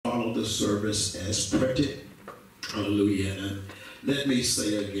the service as printed. Hallelujah. And let me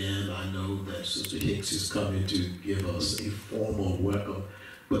say again, I know that Sister Hicks is coming to give us a formal welcome,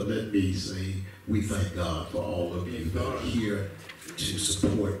 but let me say we thank God for all of you that are here to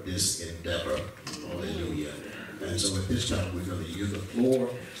support this endeavor. Hallelujah. And so at this time, we're going to use the floor,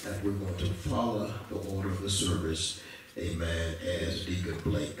 and we're going to follow the order of the service, amen, as Deacon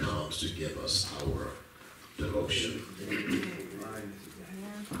Blake comes to give us our devotion.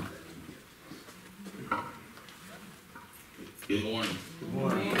 Good morning. Good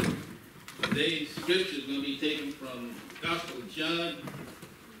morning. Today's scripture is going to be taken from the Gospel of John,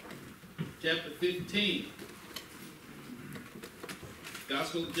 chapter 15.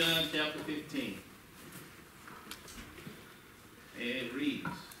 Gospel of John, chapter 15. And it reads,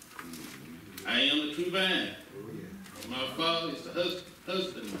 I am the true vine. My Father is the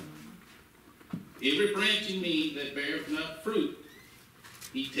husbandman. Every branch in me that beareth not fruit,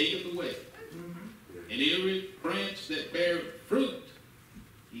 he taketh away. And every branch that beareth fruit,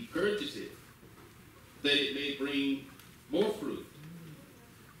 he purges it, that it may bring more fruit.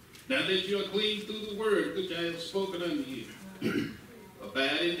 Now that you are clean through the word which I have spoken unto you,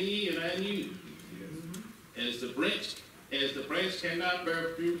 abide in me and I in you. As the branch cannot bear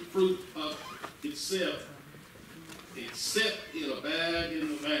fruit of itself, except it abide in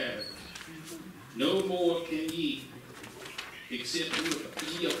the vine, no more can ye, except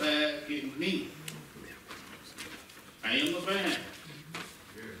ye abide in me. I am the vine,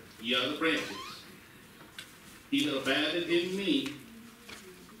 ye are the branches. He that abideth in me,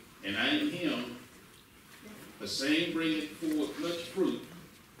 and I in him, the same bringeth forth much fruit.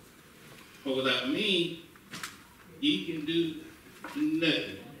 For without me, ye can do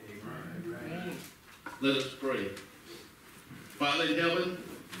nothing. Let us pray. Father in heaven,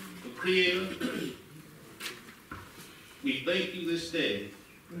 the Creator, we thank you this day.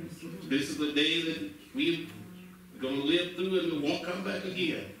 This is the day that we're going to live through and we won't come back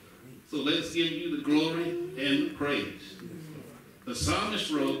again. So let's give you the glory and the praise. The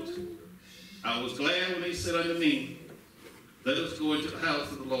psalmist wrote, I was glad when they said unto me, let us go into the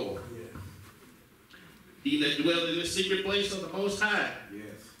house of the Lord. He that dwelleth in the secret place of the Most High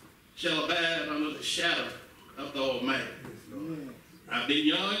shall abide under the shadow of the Almighty. I've been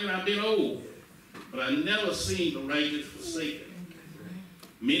young and I've been old, but I've never seen the righteous forsaken.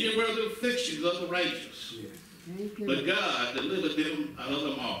 Many were the afflictions of the righteous, but God delivered them out of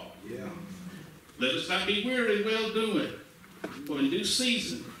them all. Let us not be weary in well-doing, for in due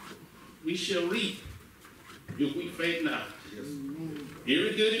season we shall reap if we faint not.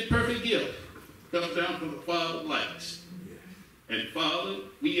 Every good and perfect gift comes down from the Father of lights. And Father,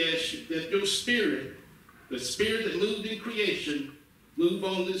 we ask you that your spirit, the spirit that moved in creation, move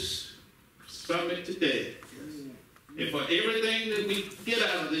on this summit today. And for everything that we get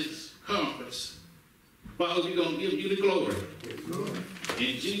out of this conference, Father, we're going to give you the glory.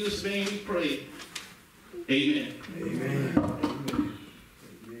 In Jesus' name we pray. Amen. Amen.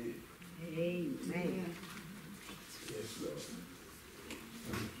 Amen. Amen. Yes, Lord.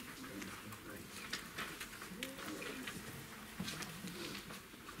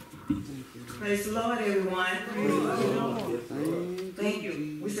 Praise the Lord, everyone. Thank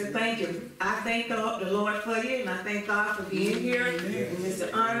you. We said thank you. I thank the Lord for you, and I thank God for being here. And it's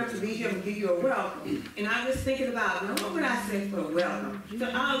an honor to be here and give you a welcome. And I was thinking about, what would I say for a welcome?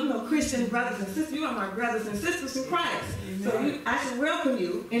 So all Christian brothers and sisters, you are my brothers and sisters in Christ. So I should welcome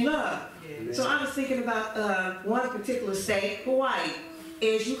you in love. So I was thinking about one particular state, Hawaii.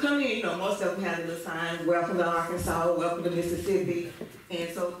 As you come in, most of them have a little sign, welcome to Arkansas, welcome to Mississippi.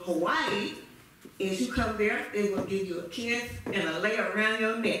 And so Hawaii, as you come there, they will give you a kiss and a lay around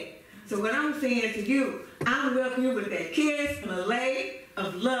your neck. So what I'm saying to you, I welcome you with that kiss and a lay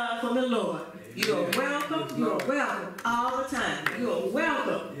of love from the Lord. You are welcome. You are welcome all the time. You are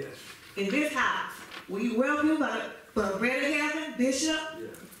welcome in this house. We welcome you for Bread of Heaven, Bishop,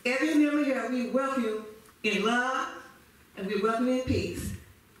 every member here. We welcome you in love and we welcome you in peace.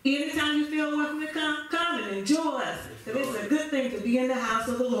 Anytime you feel welcome to come and enjoy us. So this is a good thing to be in the house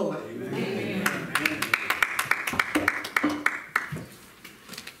of the Lord. Amen. Amen.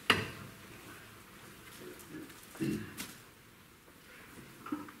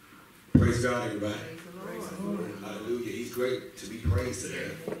 Praise God, everybody. Hallelujah. He's great to be praised today.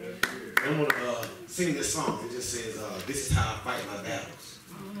 I'm going to sing this song. It just says, this is how I fight my battles.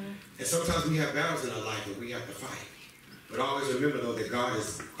 And sometimes we have battles in our life that we have to fight. But always remember, though, that God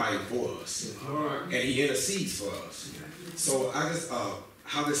is fighting for us. And he intercedes for us. So I just,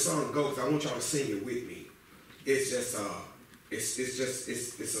 how this song goes, I want y'all to sing it with me. It's just, it's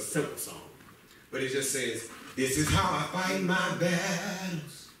a simple song. But it just says, this is how I fight my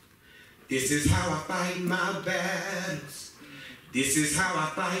battles. This is how I fight my battles. This is how I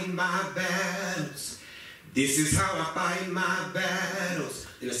fight my battles. This is how I fight my battles.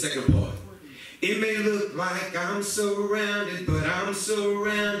 In the second part. It may look like I'm surrounded, but I'm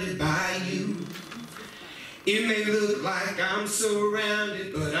surrounded by you. It may look like I'm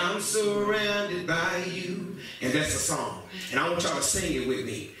surrounded, but I'm surrounded by you. And that's a song. And I want y'all to sing it with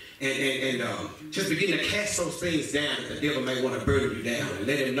me. And just begin to cast those things down that the devil may want to burden you down. And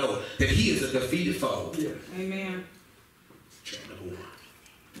let him know that he is a defeated foe. Yeah. Amen. Track number 1.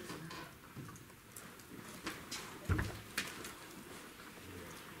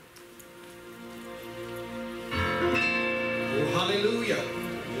 Oh, hallelujah.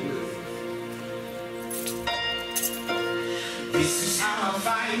 This is how I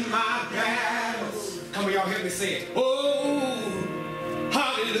fight my battles. Come on, y'all help me say it. Oh,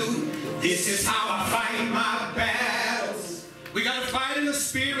 hallelujah. This is how I fight my battles. We got to fight in the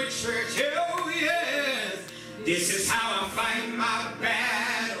spirit, church. Oh, yes. This is how I fight my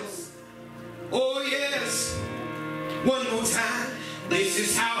battles. Oh, yes. One more time. This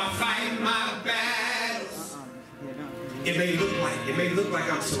is how I fight my battles. It may look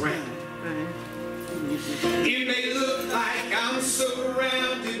like I'm surrounded. It may look like I'm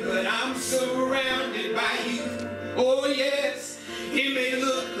surrounded, but I'm surrounded by you. Oh, yes. It may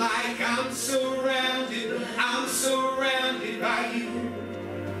look like I'm surrounded, but I'm surrounded by you.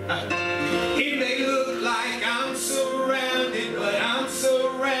 It may look like I'm surrounded, but I'm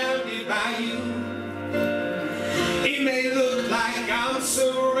surrounded by you. It may look like I'm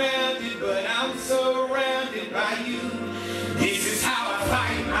surrounded, but I'm surrounded by you. This is how I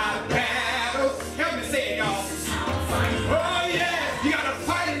fight my battles. Help me say it, y'all. Oh, yeah. You got to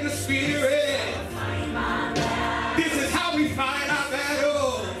fight in the spirit. This is how we fight our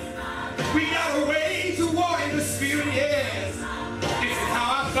battles. We got to wage a war in the spirit, yes. This is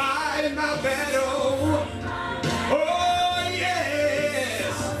how I fight my battle. Oh,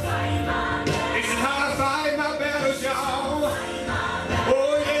 yes. This is how I fight my battles, y'all.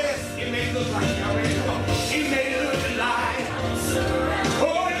 Oh, yes. It may look like y'all. It may look like.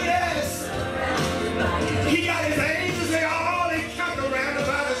 Oh, yes. He got his angels, they all encamped around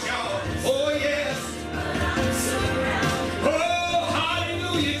about us, y'all. Oh, yes. Oh,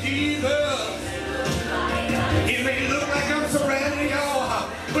 hallelujah, Jesus. It may look like I'm surrounded, y'all,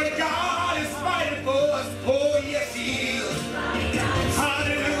 but God is fighting for us. Oh, yes, he is.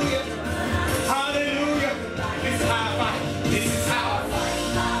 Hallelujah. Hallelujah. This is how I fight. This is how I fight.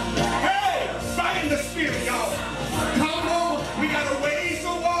 Hey, fight in the spirit, y'all. Come on. We got to wage the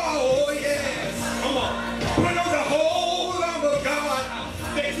war. Oh, yes. Come on. Put on the whole armor of God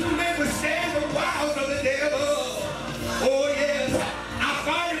that you may withstand the wiles of the devil. Oh, yes. I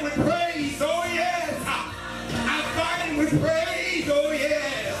fight it with praise. Oh, yes. I fight it with praise. Oh,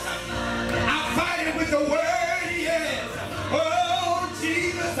 yes. I fight it with the word. Yes. Oh,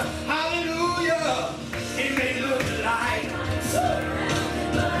 Jesus. Hallelujah. It may look like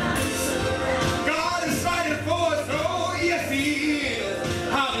God is fighting for us. Oh, yes, he is.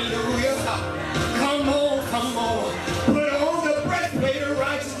 Hallelujah. Come on, come on. Put on the breastplate of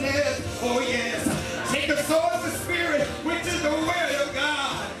righteousness. Oh, yes. Take the sword of the Spirit, which is the word of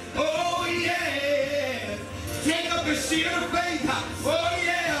God. Oh, yes. Take up the shield of faith. Oh,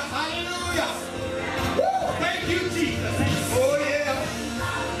 yeah. Hallelujah. Woo. Thank you, Jesus. Oh, yeah.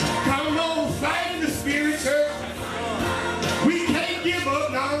 Come on, fight in the spirit, church. We can't give up.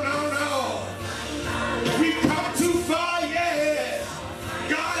 No, no, no. We've come too far, yes.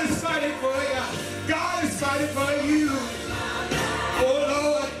 God is fighting for you. God is fighting for you. Oh,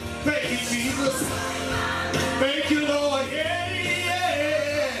 Lord. Thank you, Jesus. Thank you, Lord.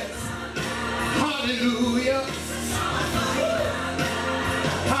 Yes. Hallelujah.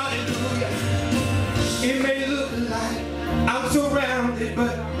 Hallelujah. It may look like I'm surrounded,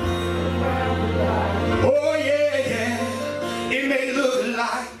 but oh, yeah, yeah. It may look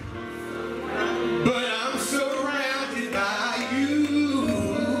like, but I'm surrounded by you.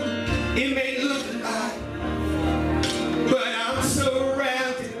 It may look like, but I'm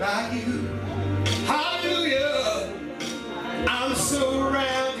surrounded by you. Hallelujah. I'm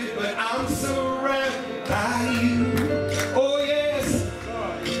surrounded, but I'm surrounded by you. Oh, yes.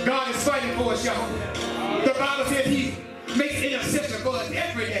 God is fighting for us, y'all. The Bible says he makes intercession for us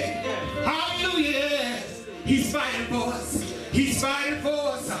every day. Hallelujah. Yes. He's fighting for us. He's fighting for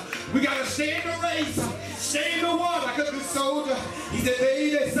us. We got to stay in the race. Stay in the war like a good soldier. He said, they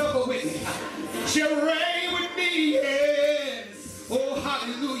that suffer with me shall reign with me. Yes. Oh,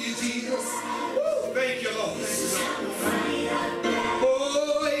 hallelujah, Jesus. Woo. Thank you, Lord.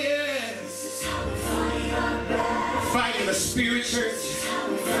 Oh, yes. Fight in the spirit, church.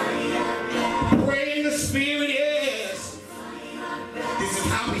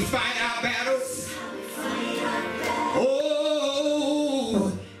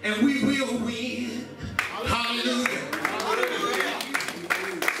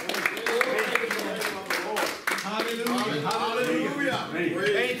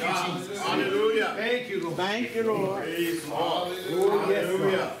 you, Lord. Praise the Lord. Oh, yes,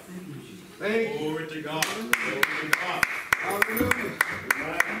 Hallelujah. Thank you. Glory to God. Glory to God. Hallelujah.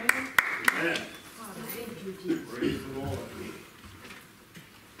 Amen. Praise the Lord.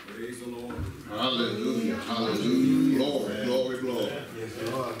 Praise the Lord. Hallelujah. Hallelujah. Glory, glory, glory.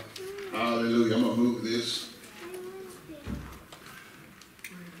 Yes, Lord. Hallelujah. I'm going to move this.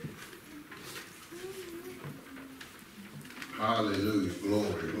 Hallelujah.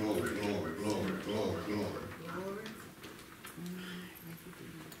 Glory, glory, glory, glory, glory, glory.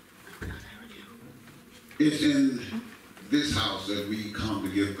 It's in this house that we come to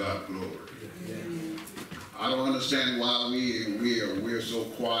give God glory. I don't understand why we're so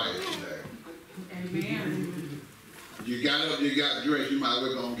quiet today. Amen. You got up, you got dressed, you might as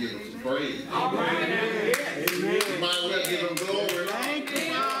well go and give him some praise. All right. Amen. You might as well give him glory. Thank you,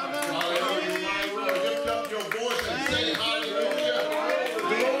 Father. Hallelujah. You might as well lift up your voice and say hallelujah.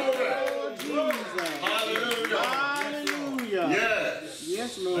 Glory. Hallelujah. Hallelujah. Yes.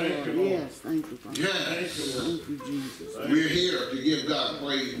 Yes, Lord. Thank you, Lord. Yes, thank you, Father. Yes. Thank you, Jesus. We're here to give God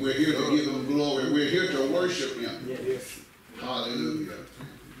praise. We're here to give him glory. We're here to worship him. Yes. Hallelujah.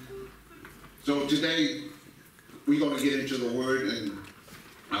 So today, we're going to get into the word, and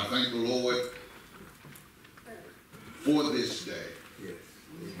I thank the Lord for this day. Yes.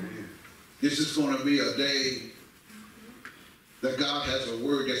 This is going to be a day that God has a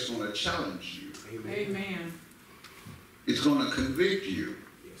word that's going to challenge you. Amen. It's going to convict you.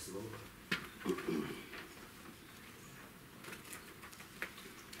 Yes, Lord.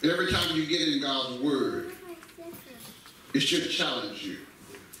 Every time you get in God's word, it should challenge you.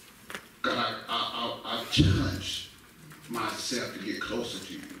 God, I challenge myself to get closer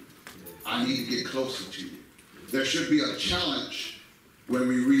to you. I need to get closer to you. There should be a challenge when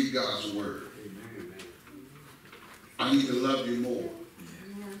we read God's word. I need to love you more.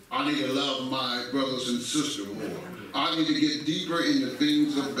 I need to love my brothers and sisters more. I need to get deeper in the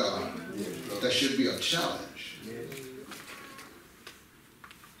things of God. That should be a challenge.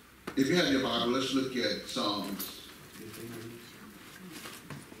 If you have your Bible, let's look at Psalms.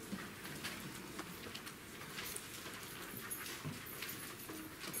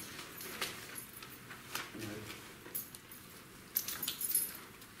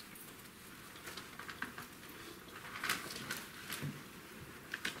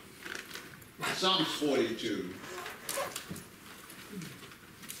 Psalms 42.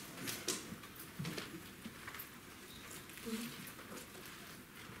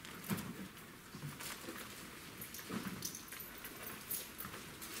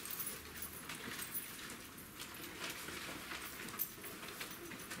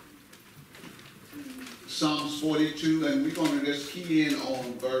 Psalms 42, and we're going to just key in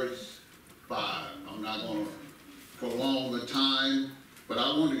on verse 5. I'm not going to prolong the time, but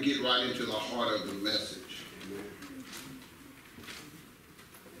I want to get right into the heart of the message.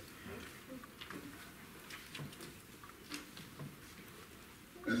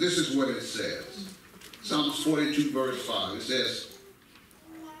 And this is what it says. Psalms 42, verse 5. It says,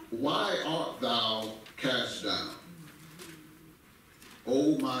 "Why art thou cast down,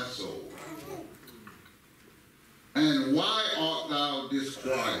 O my soul? And why art thou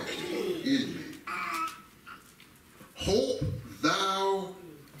disquieted in me? Hope thou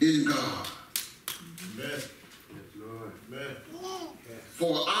in God. Amen. Amen.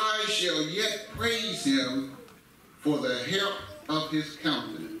 For I shall yet praise him for the help of his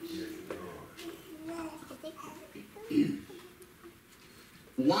countenance.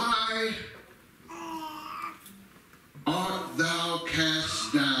 Why art thou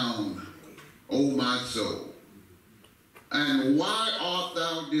cast down, O my soul? And why art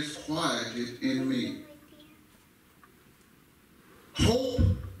thou disquieted in me? Hope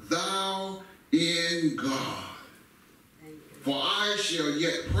thou in God, for I shall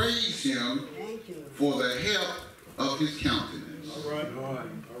yet praise him for the help of his countenance." All right.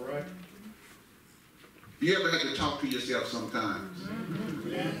 All right. You ever had to talk to yourself sometimes?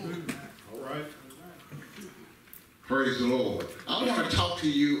 Amen. All right. Praise the Lord. I want to talk to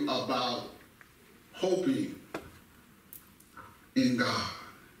you about hoping in God.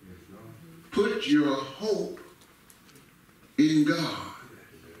 Put your hope in God.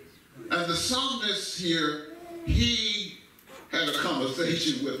 And the psalmist here, he had a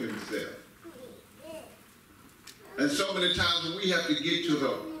conversation with himself. And so many times we have to get to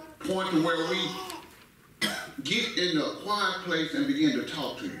the point where we get in a quiet place and begin to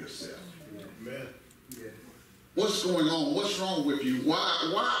talk to yourself. Amen. What's going on? What's wrong with you?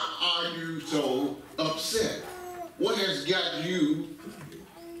 Why are you so upset? What has got you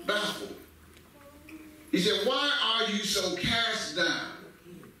baffled? He said, why are you so cast down?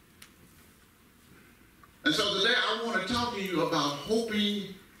 And so today I want to talk to you about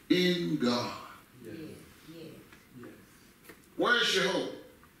hoping in God. Yes. Where's your hope?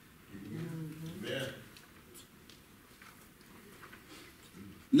 Amen.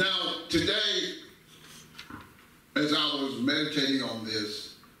 Now, today, as I was meditating on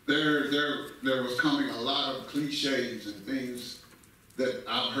this, there was coming a lot of cliches and things that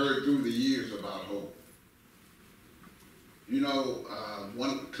I've heard through the years about hope. You know,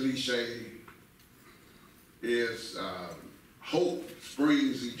 one cliche is hope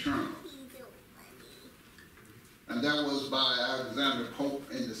springs eternal. And that was by Alexander Pope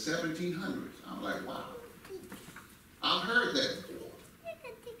in the 1700s. I'm like, wow. I've heard that before.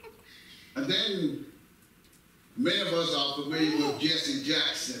 And then many of us are familiar with Jesse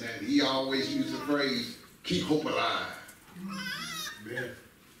Jackson, and he always used the phrase, keep hope alive. Amen.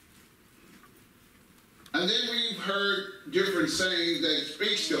 And then we've heard different sayings that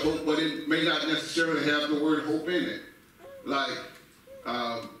speaks to hope, but it may not necessarily have the word hope in it. Like,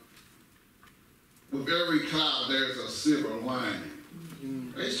 with every cloud, there's a silver lining.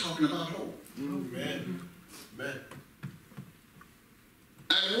 It's talking about hope. Amen. Amen.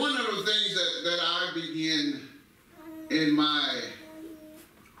 And one of the things that I begin in my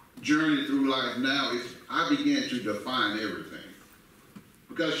journey through life now is I began to define everything.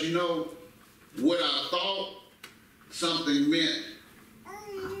 Because, you know, what I thought something meant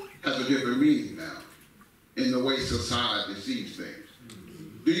has a different meaning now in the way society sees things.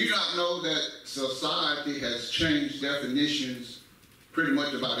 Do you not know that society has changed definitions pretty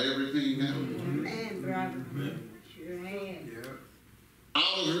much about everything now? Amen, brother. Sure have.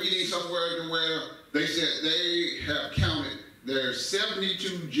 I was reading somewhere where they said they have counted, there's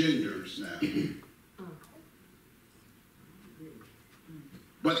 72 genders now.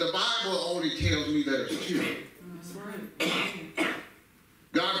 But the Bible only tells me there's 2.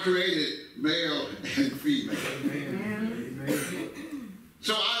 God created male and female.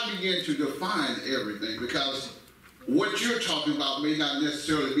 So I began to define everything, because what you're talking about may not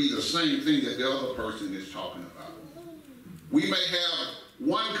necessarily be the same thing that the other person is talking about. We may have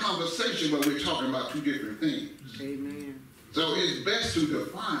one conversation, but we're talking about 2 different things. Amen. So it's best to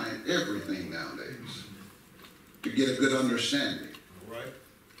define everything nowadays to get a good understanding. All right.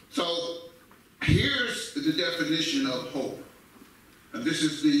 So here's the definition of hope. And this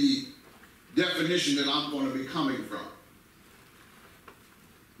is the definition that I'm going to be coming from.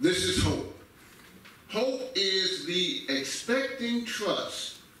 This is hope. Hope is the expecting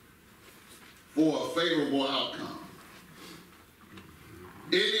trust for a favorable outcome.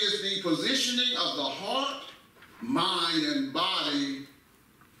 It is the positioning of the heart, mind, and body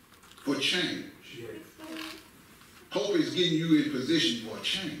for change. Hope is getting you in position for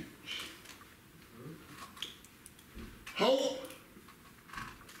change. Hope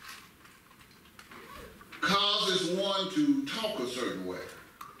causes one to talk a certain way,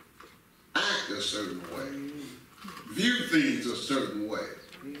 act a certain way, view things a certain way.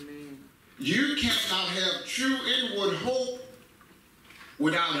 You cannot have true inward hope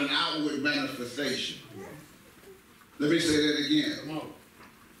without an outward manifestation. Let me say that again. Come on.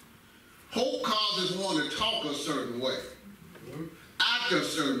 Hope causes one to talk a certain way, act a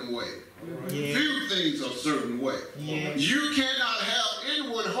certain way, view things a certain way. You cannot have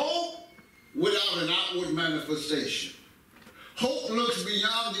inward hope without an outward manifestation. Hope looks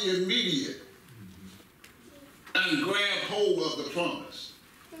beyond the immediate and grab hold of the promise.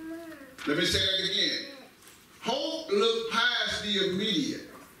 Let me say that again. Hope looks past the immediate,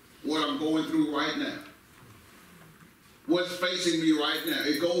 what I'm going through right now, what's facing me right now.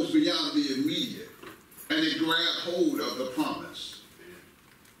 It goes beyond the immediate, and it grabs hold of the promise.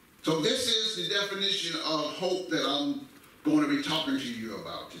 So this is the definition of hope that I'm going to be talking to you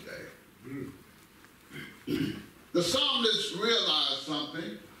about today. The psalmist realized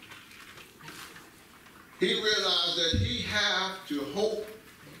something. He realized that he had to hope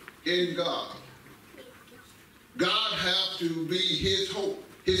in God. God has to be his hope,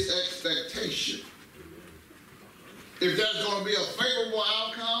 his expectation. If there's going to be a favorable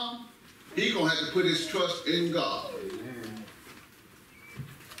outcome, he's going to have to put his trust in God.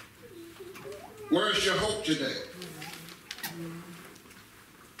 Where's your hope today?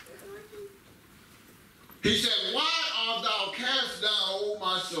 He said, why art thou cast down, O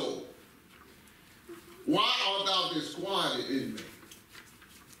my soul? Why art thou disquieted in me?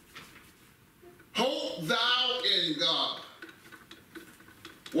 Hope thou in God.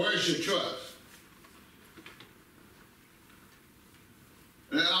 Where's your trust?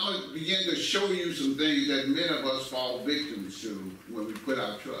 And I'm going to begin to show you some things that many of us fall victims to when we put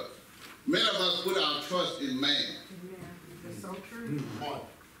our trust. Many of us put our trust in man. That's so true.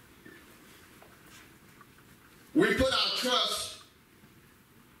 We put our trust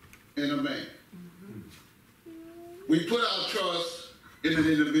in a man. We put our trust in an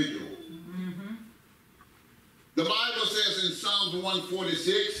individual. The Bible says in Psalms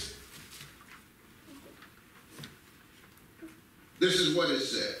 146, this is what it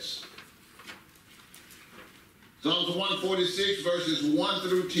says. Psalms 146, verses 1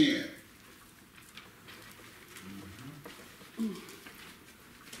 through 10.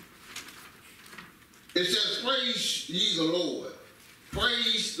 It says, praise ye the Lord.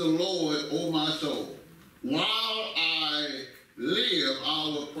 Praise the Lord, O my soul. While I live, I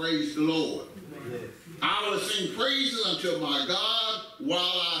will praise the Lord. I will sing praises unto my God while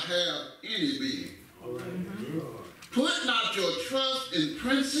I have any being. Put not your trust in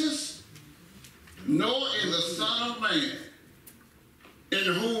princes, nor in the Son of Man,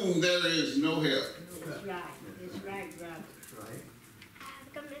 in whom there is no help. That's right. That's right, brother.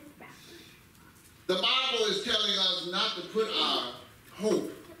 The Bible is telling us not to put our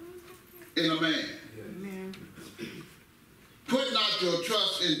hope in a man. Amen. Put not your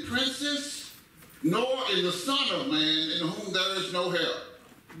trust in princes, nor in the Son of Man, in whom there is no help.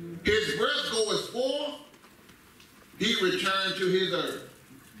 His breath goeth forth, he returned to his earth.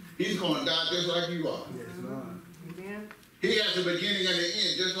 He's going to die just like you are. Amen. He has a beginning and an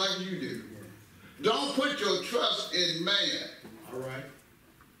end just like you do. Don't put your trust in man. All right.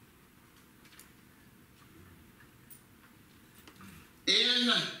 In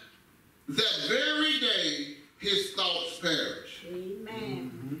that very day, his thoughts perish.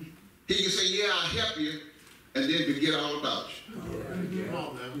 Amen. He can say, yeah, I'll help you, and then forget all about you. Come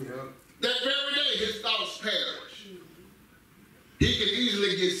on now. That very day, his thoughts perish. He can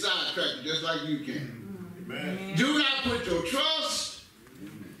easily get sidetracked just like you can. Amen. Do not put your trust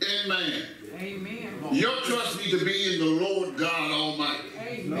in man. Amen. Your trust needs to be in the Lord God Almighty.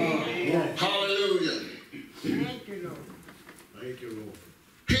 Amen. Hallelujah. Thank you, Lord. Thank you, Lord.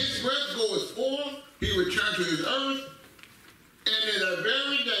 His breath goes forth, he returned to his earth, and in that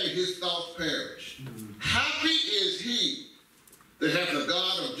very day his thoughts perish. Happy is he that hath the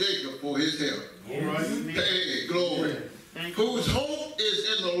God of Jacob for his help. All right. Hey, glory. Whose hope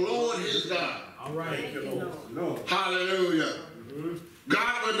is in the Lord his God. All right. Thank you, Lord. Hallelujah.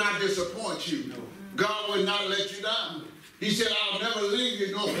 God will not disappoint you. God will not let you down. He said, I'll never leave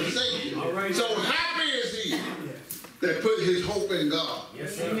you nor forsake you. All right. So happy is he that put his hope in God.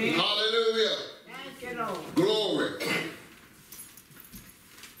 Yes, sir. Hallelujah. Thank you, Lord. Glory.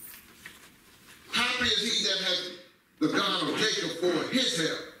 Happy is he that has the God of Jacob for his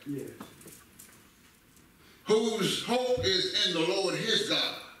help. Yes. Whose hope is in the Lord his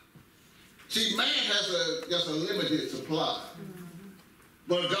God. See, man has just a limited supply.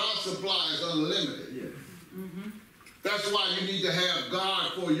 But God's supply is unlimited. Yes. That's why you need to have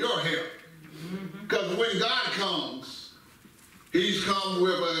God for your help. Because when God comes, he's come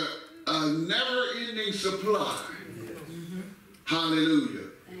with a never-ending supply. Hallelujah.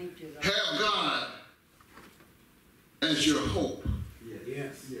 Thank you, Lord. Have God as your hope.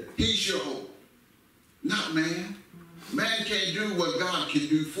 Yes. Yes. He's your hope. Not man. Man can't do what God can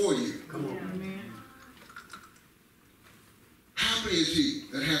do for you. Come on. Happy is he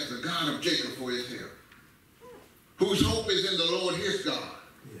that has the God of Jacob for his help, whose hope is in the Lord his God,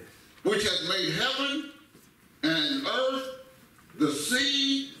 Yes. which has made heaven and earth, the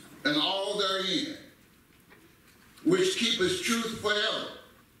sea, and all therein, which keepeth truth forever,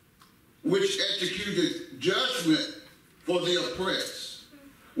 which executeth judgment for the oppressed,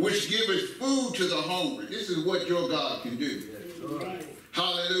 which giveth food to the hungry. This is what your God can do. Amen.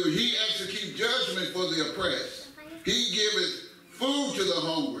 Hallelujah. He executes judgment for the oppressed. He giveth food to the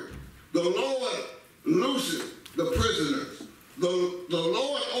hungry. The Lord looseth the prisoners. The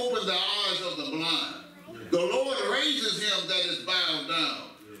Lord opened the eyes of the blind. The Lord raises him that is bowed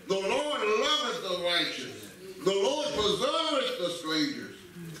down. The Lord loveth the righteous. The Lord preserveth the strangers.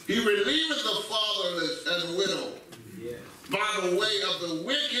 He relieveth the fatherless and widow. Yes. By the way of the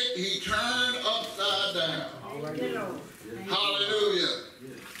wicked he turned upside down. Thank you, Lord. Hallelujah.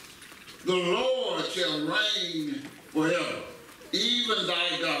 The Lord shall reign forever, even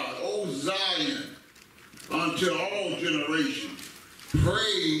thy God, O Zion, until all generations.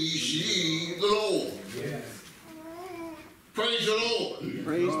 Praise ye the Lord. Yes. Praise the Lord.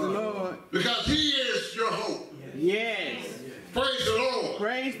 Praise the Lord. Because he is your hope. Yes. Praise the Lord.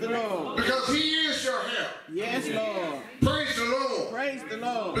 Praise the Lord. Because he is your help. Yes, Lord. Praise the Lord. Praise the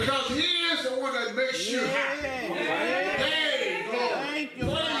Lord. Because he is the one that makes you happy. Yes. Hey, glory. Thank you,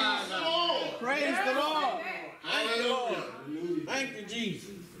 Praise Father. the Lord. Praise the Lord. Hallelujah. Thank you, Jesus.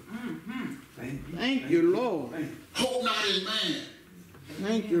 Thank you, Lord. Hope not in man.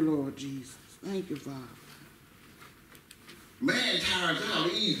 Thank you, Lord Jesus. Thank you, Father. Man tires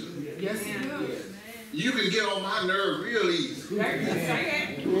out easily. Yes, he does. You can get on my nerve real easy.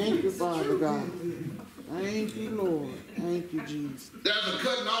 Thank you, Father God. Thank you, Lord. Thank you, Jesus. There's a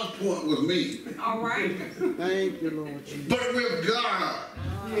cutting off point with me. All right. Thank you, Lord Jesus. But with God,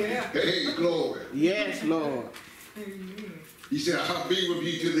 Yeah. hey, glory. Yes, Lord. He said, I'll be with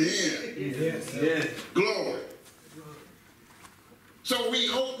you to the end. Yes, yes. Glory. So we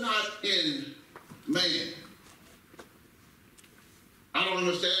hope not in man. I don't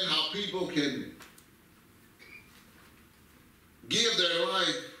understand how people can give their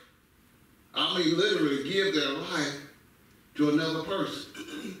life, I mean literally give their life to another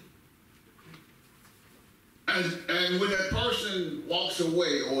person. And when that person walks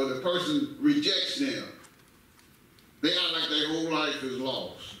away or the person rejects them, they act like their whole life is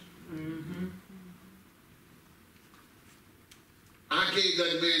lost. Mm-hmm. I gave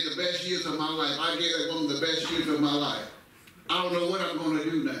that man the best years of my life. I gave that woman the best years of my life. I don't know what I'm going to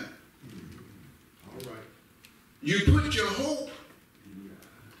do now. All right. You put your hope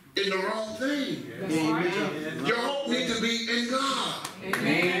in the wrong thing. That's right. Your hope needs to be in God.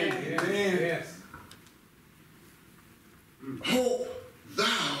 Amen. Amen. Yes. Hope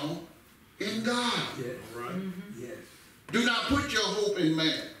thou in God. Yes. All right. Mm-hmm. Yes. Do not put your hope in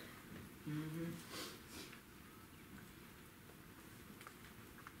man. Mm-hmm.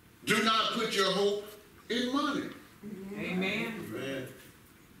 Do not put your hope in money. Amen. Amen.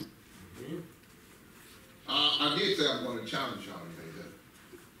 I did say I'm going to challenge y'all today.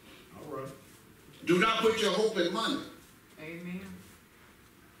 All right. Do not put your hope in money. Amen.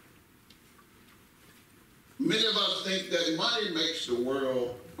 Many of us think that money makes the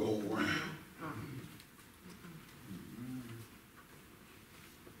world go round.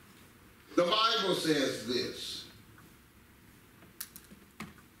 The Bible says this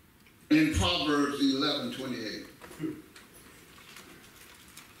in Proverbs 11:28.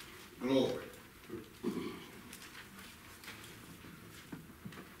 Glory.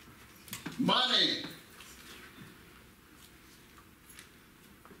 Money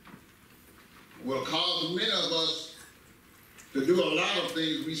will cause many of us to do a lot of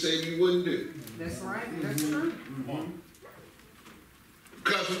things we say we wouldn't do. That's right. That's true.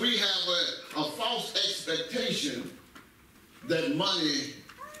 Because we have a false expectation that money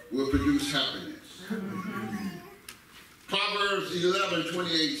will produce happiness. Proverbs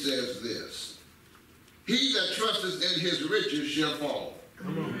 11:28 says this: he that trusteth in his riches shall fall,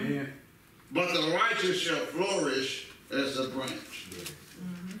 Come on, man. but the righteous shall flourish as a branch.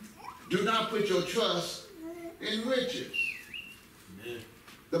 Do not put your trust in riches. Amen.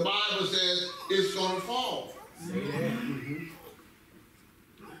 The Bible says it's going to fall.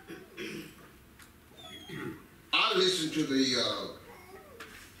 I listen to the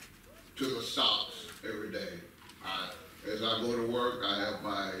stocks every day. As I go to work, I have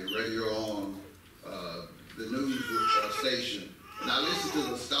my radio on, the news station, and I listen to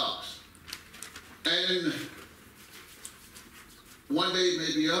the stocks. And one day it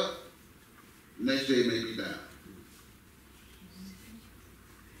may be up, next day it may be down.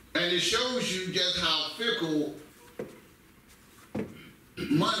 And it shows you just how fickle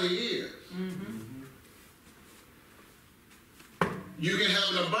money is. You can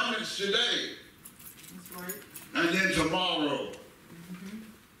have an abundance today, That's right. and then tomorrow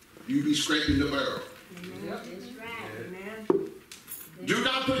you be scraping the barrel. Yep. That's right. Amen. Do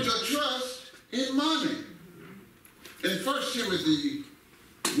not put your trust in money. In 1 Timothy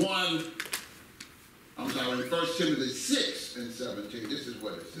 6:17, this is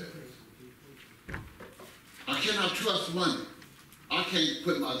what it says. I cannot trust money. I can't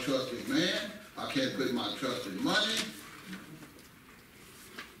put my trust in man. I can't put my trust in money.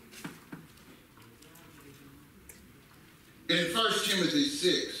 In 1 Timothy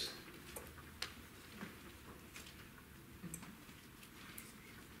 6,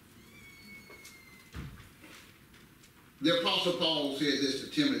 the Apostle Paul said this to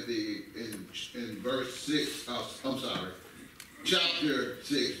Timothy in verse 6, chapter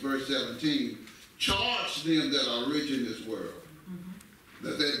 6, verse 17. Charge them that are rich in this world,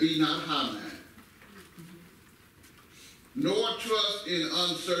 that they be not high minded, nor trust in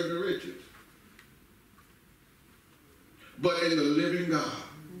uncertain riches, but in the living God.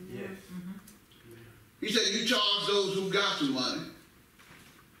 Yes. He said, you charge those who got some money.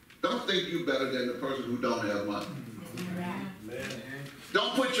 Don't think you're better than the person who don't have money.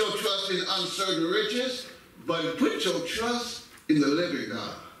 Don't put your trust in uncertain riches, but put your trust in the living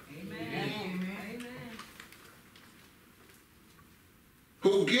God. Amen.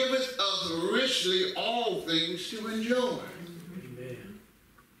 Who giveth us richly all things to enjoy. Amen.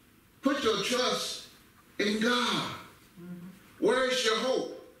 Put your trust in God. Where is your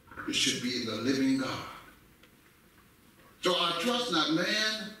hope? It should be in the living God. So I trust not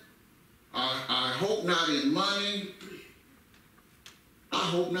man. I hope not in money. I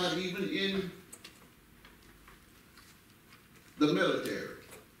hope not even in the military.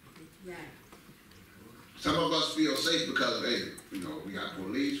 Right. Some of us feel safe because, hey, you know, we got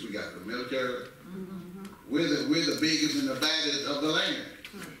police, we got the military. We're the biggest and the baddest of the land.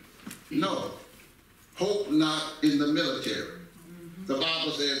 No. Hope not in the military. The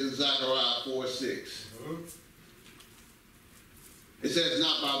Bible says in Zechariah 4:6. It says,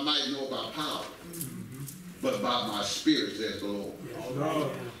 not by might nor by power, but by my spirit, says the Lord.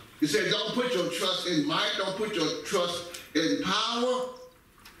 He said, don't put your trust in might, don't put your trust in power.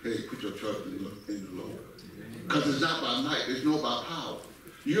 Hey, put your trust in the Lord. Because it's not by might, it's nor by power.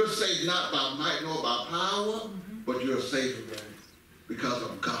 You're safe not by might nor by power, but you're safe because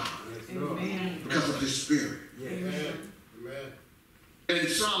of God. Amen. Because of His Spirit. Amen. In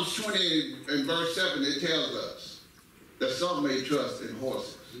Psalms 20 and verse 7, it tells us that some may trust in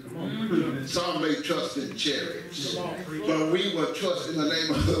horses. Some may trust in chariots. But we will trust in the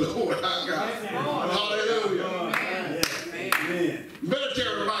name of the Lord our God. Hallelujah. Amen.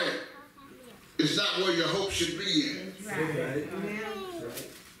 Military might is not where your hope should be in. Amen.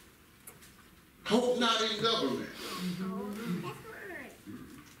 Hope not in government.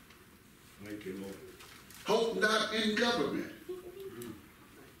 Thank you, Lord. Hope not in government.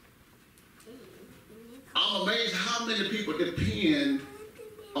 I'm amazed how many people depend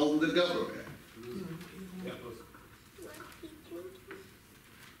on the government.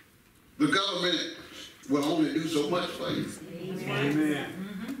 The government will only do so much for you. Amen.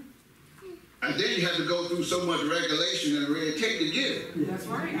 And then you have to go through so much regulation and red tape to get it. That's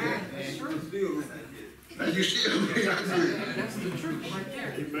right. That's true. And you still That's the truth right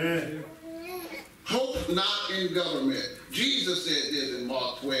there. Amen. hope not in government. Jesus said this in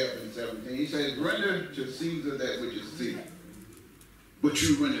Mark 12 and 17. He said, render to Caesar that which is Caesar, but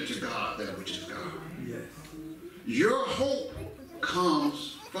you render to God that which is God. Yes. Your hope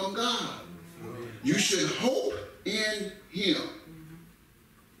comes from God. You should hope in Him.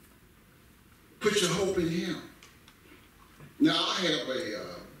 Put your hope in Him. Now I have an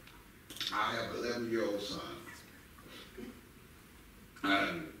 11-year-old son.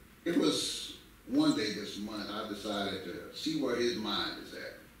 And it was one day this month I decided to see where his mind is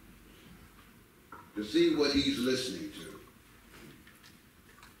at, to see what he's listening to.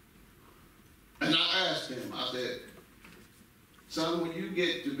 And I asked him, I said, son, when you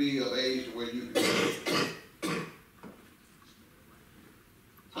get to be of age where you can go,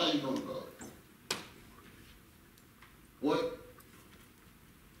 how you gonna go? What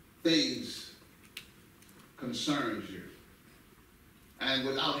things concerns you? And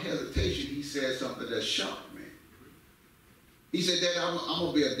without hesitation, he said something that shocked me. He said, Dad, I'm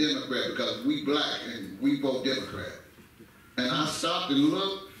gonna be a Democrat because we black and we vote Democrat. And I stopped and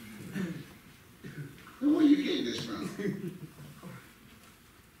looked. Where are you getting this from?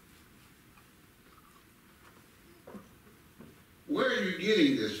 Where are you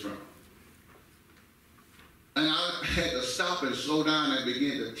getting this from? And I had to stop and slow down and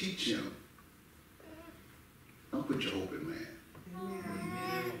begin to teach him. Don't put your hope in man.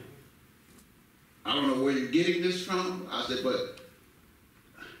 I don't know where you're getting this from. I said, but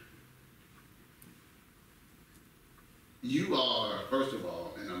you are, first of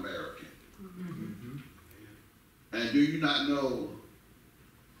all, an American. And do you not know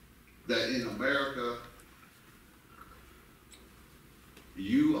that in America,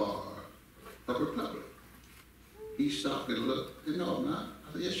 you are a republic? He stopped and looked. He said, no, I'm not.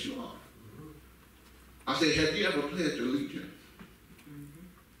 I said, yes, you are. I said, have you ever pledged allegiance?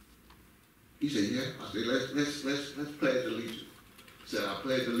 He said, yeah. I said, let's pledge allegiance. He said, I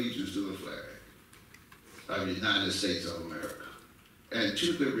pledge allegiance to the flag of the United States of America and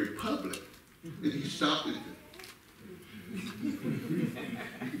to the republic. And he stopped and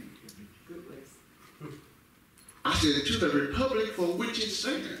I said, to the republic for which it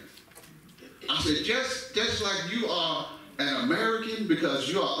stands. I said, just like you are an American because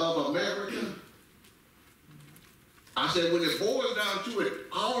you are of America. I said, when it boils down to it,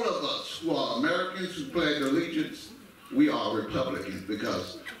 all of us who are Americans who pledge allegiance, we are Republicans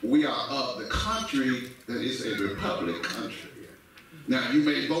because we are of the country that is a republic country. Now, you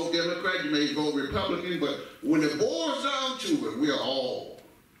may vote Democrat, you may vote Republican, but when it boils down to it, we are all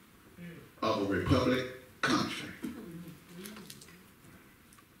of a republic country.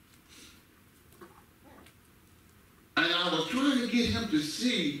 And I was trying to get him to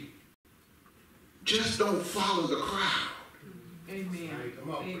see, just don't follow the crowd. Amen.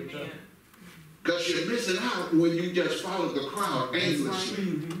 Come on, Amen. preacher. Because you're missing out when you just follow the crowd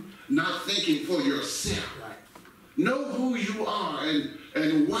aimlessly, not thinking for yourself. Know who you are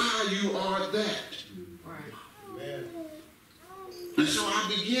and why you are that. And so I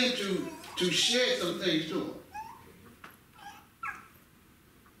began to share some things to him.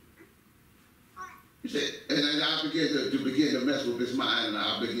 He said, and then I began to mess with his mind, and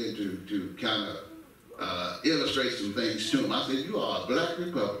I began to kind of illustrate some things to him. I said, you are a black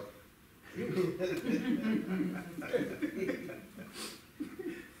Republican.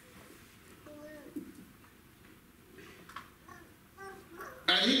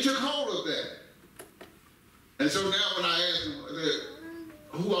 And he took hold of that. And so now when I asked him, I said,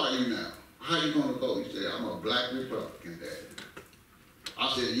 who are you now? How you going to vote? He said, I'm a black Republican, Dad.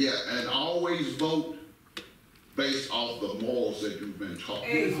 I said, yeah, and always vote based off the morals that you've been taught.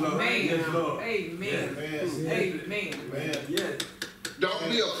 Amen. Yes, Lord. Amen. Amen. Amen. Yes. Don't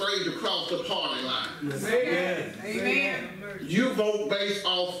be afraid to cross the party line. Amen. Amen. You vote based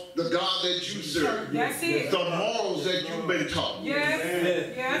off the God that you serve. That's it. The morals that you've been taught.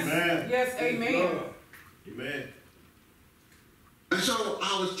 Yes. Yes. Amen. Yes. Amen. Amen. And so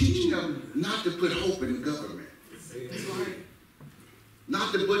I was teaching them not to put hope in government. That's right.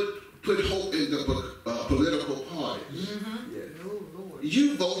 Not to put hope in the political parties. Mm-hmm. Oh, Lord.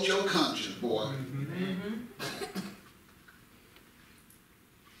 You vote your conscience, boy. Mm-hmm.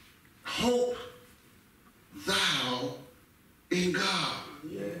 Hope thou in God.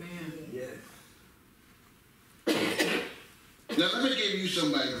 Amen. Yes. Now let me give you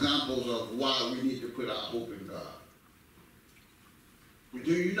some examples of why we need to put our hope in God.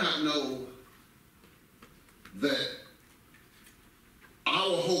 Do you not know that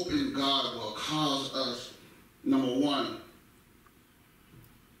our hope in God will cause us, number one,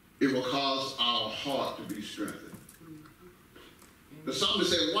 it will cause our heart to be strengthened. The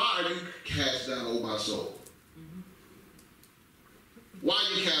psalmist said, why are you cast down, O my soul? Why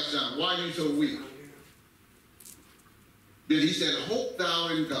are you cast down? Why are you so weak? Then he said, hope thou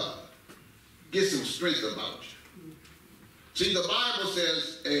in God. Get some strength about you. See, the Bible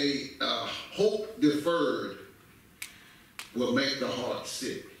says a hope deferred will make the heart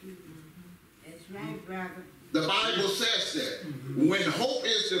sick. That's right, brother. The Bible says that. When hope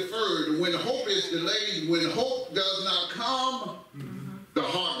is deferred, when hope is delayed, when hope does not come, the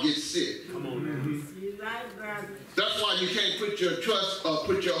heart gets sick. Come on now. You're right, brother. That's why you can't put your trust or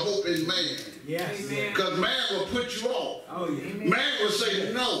put your hope in man. Yes. Amen. Because man will put you off. Oh, yeah. Man will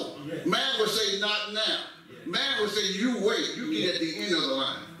say no. Yes. Man will say not now. Man will say you wait. You get at the end of the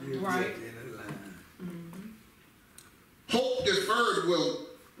line. Right. Hope deferred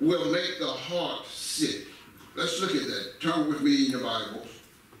will make the heart sick. Let's look at that. Turn with me in your Bibles.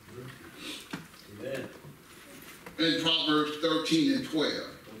 Amen. In Proverbs 13 and 12.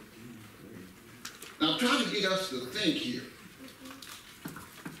 Now I'm trying to get us to think here.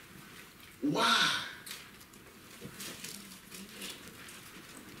 Why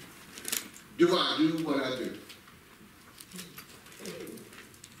do I do what I do?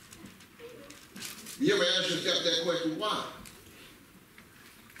 You ever ask yourself that question, why?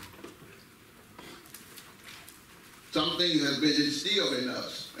 Some things have been instilled in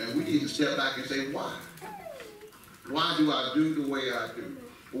us, and we need to step back and say, why? Why do I do the way I do?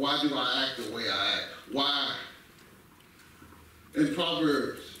 Why do I act the way I act? Why? In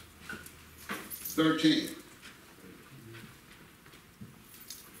Proverbs 13,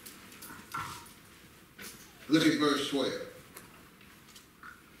 look at verse 12.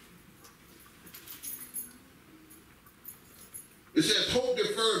 It says, hope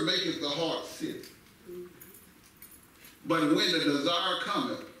deferred maketh the heart sick. But when the desire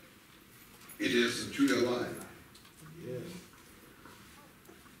cometh, it is the tree of life. Yes.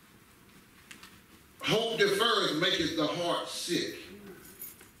 Hope deferred maketh the heart sick.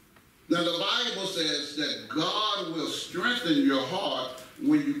 Now the Bible says that God will strengthen your heart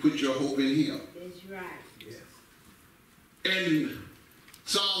when you put your hope in Him. That's right. Yes. In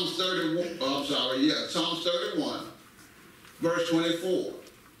Psalms 31, verse 24.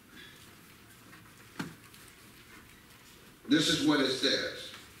 This is what it says.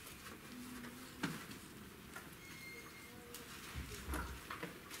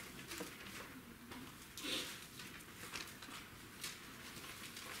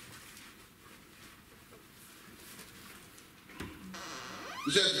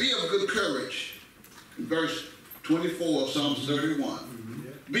 It says, be of good courage. In verse 24 of Psalms 31.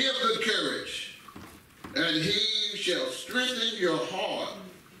 Be of good courage, and He shall strengthen your heart,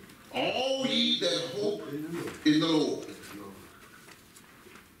 all ye that hope in the Lord.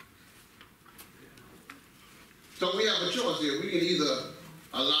 So we have a choice here. We can either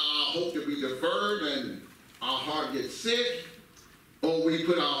allow our hope to be deferred and our heart gets sick, or we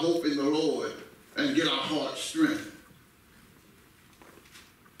put our hope in the Lord and get our heart strengthened.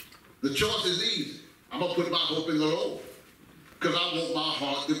 The choice is easy. I'm going to put my hope in the Lord because I want my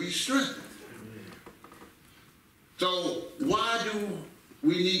heart to be strengthened. So why do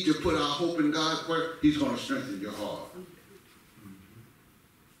we need to put our hope in God first? He's going to strengthen your heart.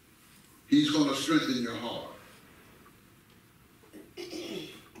 He's going to strengthen your heart.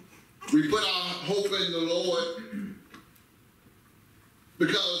 We put our hope in the Lord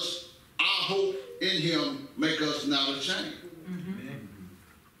because our hope in him make us not ashamed.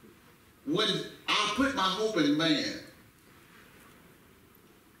 When I put my hope in man,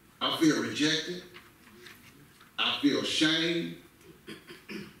 I feel rejected. I feel shame.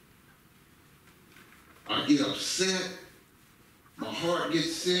 I get upset. My heart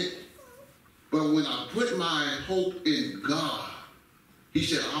gets sick. But when I put my hope in God, he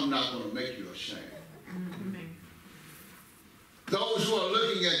said, I'm not going to make you ashamed. Those who are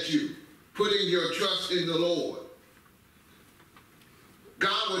looking at you, putting your trust in the Lord,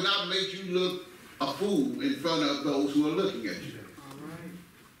 God will not make you look a fool in front of those who are looking at you.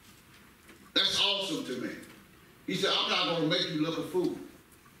 That's awesome to me. He said, I'm not going to make you look a fool.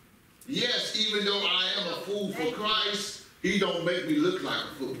 Yes, even though I am a fool for Christ, he don't make me look like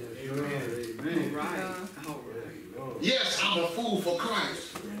a fool. Amen. Right. Yes, I'm a fool for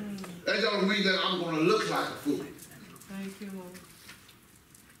Christ. That don't mean that I'm going to look like a fool. Thank you, Lord.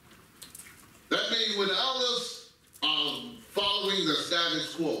 That means when others are following the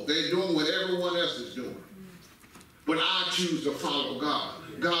status quo, they're doing what everyone else is doing. But I choose to follow God.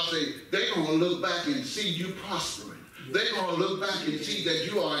 God say, they're going to look back and see you prospering. They're going to look back and see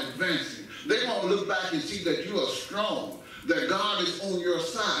that you are advancing. They're going to look back and see that you are strong, that God is on your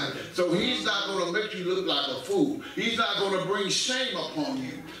side. So he's not going to make you look like a fool. He's not going to bring shame upon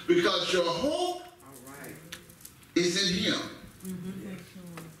you because your hope is in him.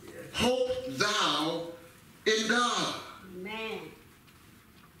 Hope thou in God. Amen.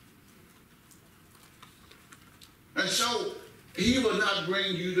 And so he will not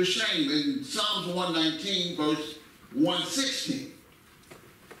bring you to shame. In Psalms 119, verse 116.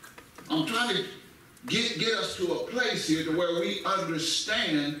 I'm trying to get us to a place here to where we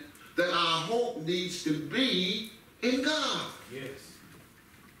understand that our hope needs to be in God. Yes.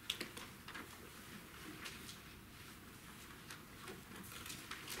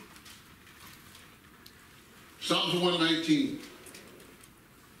 Psalms 119.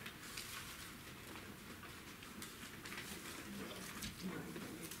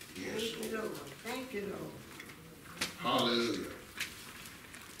 Yes. Thank you, Lord. Thank you, Lord. Hallelujah.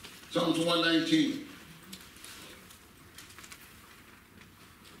 Psalms 119.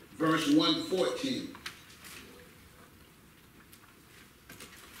 Verse 114.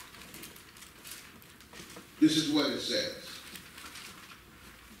 This is what it says.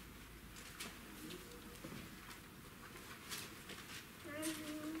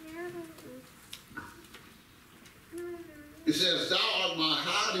 It says, thou art my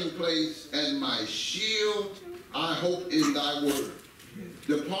hiding place and my shield. I hope in thy word.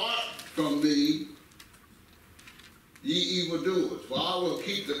 Depart from me, ye evildoers, for I will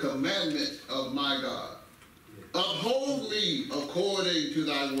keep the commandments of my God. Uphold me according to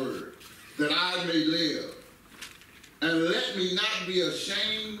thy word, that I may live. And let me not be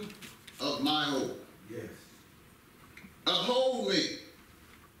ashamed of my hope. Yes. Uphold me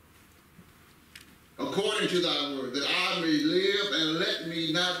according to thy word, that I may live, and let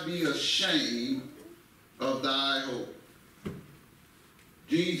me not be ashamed of thy hope.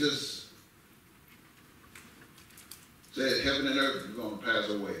 Jesus said, heaven and earth are going to pass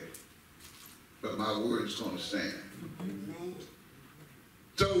away, but my word is going to stand. Amen.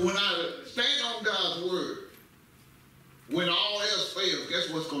 So when I stand on God's word, when all else fails, guess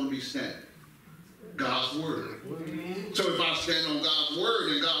what's going to be standing? God's word. Amen. So if I stand on God's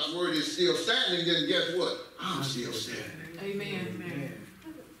word and God's word is still standing, then guess what? I'm still standing. Amen. Amen.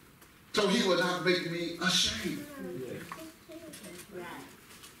 So he will not make me ashamed. Right.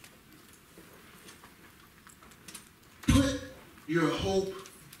 Put your hope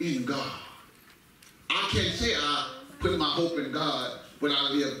in God. I can't say I put my hope in God when I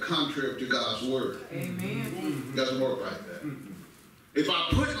live contrary to God's word. Amen. It doesn't work like that. If I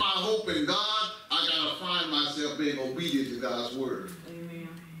put my hope in God, I gotta find myself being obedient to God's word. Amen.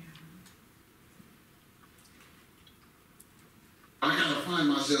 I gotta find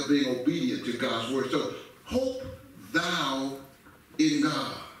myself being obedient to God's word. So hope thou in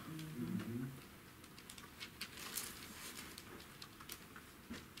God.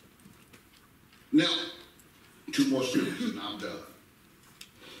 Now, two more scriptures and I'm done.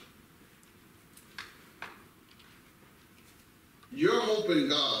 hope in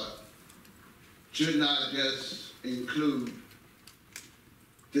God should not just include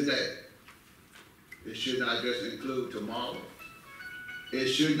today. It should not just include tomorrow. It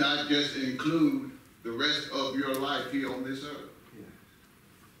should not just include the rest of your life here on this earth.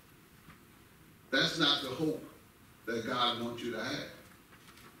 That's not the hope that God wants you to have.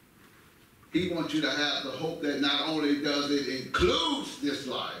 He wants you to have the hope that not only does it include this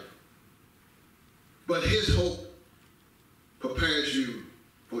life, but his hope prepares you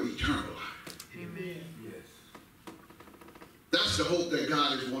for eternal life. Amen. Yes. That's the hope that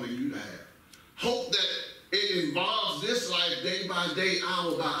God is wanting you to have. Hope that it involves this life day by day,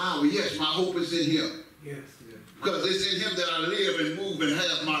 hour by hour. Yes, my hope is in him. Yes. Because it's in him that I live and move and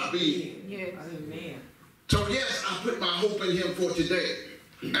have my being. Yes. Amen. So yes, I put my hope in him for today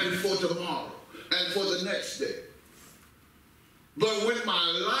and for tomorrow and for the next day. But when my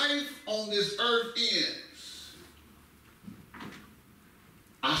life on this earth ends,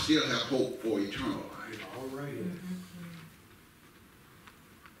 I still have hope for eternal life. All right.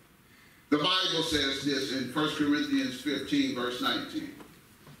 The Bible says this in 1 Corinthians 15, verse 19.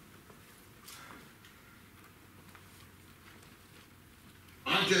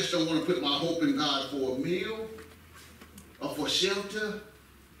 I just don't want to put my hope in God for a meal or for shelter,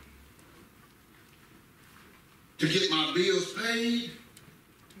 to get my bills paid.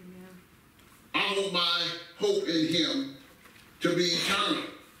 I want my hope in him to be eternal.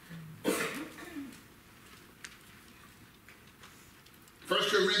 1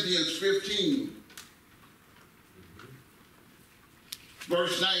 Corinthians 15,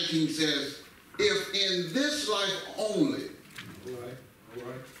 verse 19 says, if in this life only All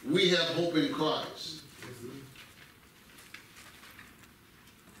right. we have hope in Christ,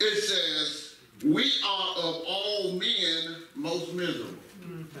 it says, we are of all men most miserable.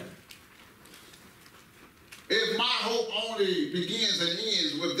 If my hope only begins and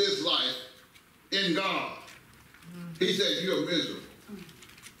ends with this life in God, he says you're miserable.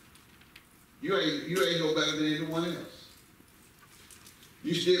 You ain't no better than anyone else.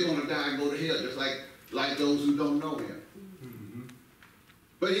 You still gonna die and go to hell, just like those who don't know him.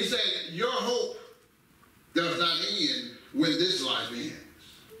 But he said your hope does not end when this life ends.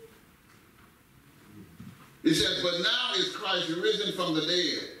 He says, but now is Christ risen from the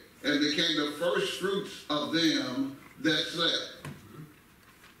dead and became the first fruits of them that slept.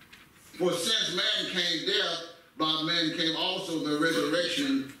 For since man came death, by man came also the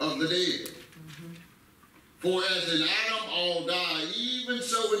resurrection of the dead. For as in Adam all die, even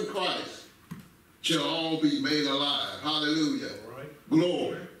so in Christ shall all be made alive. Hallelujah. All right.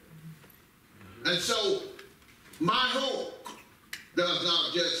 Glory. And so my hope does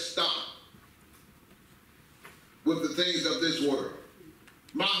not just stop with the things of this world.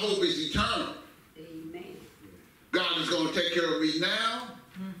 My hope is eternal. Amen. God is going to take care of me now.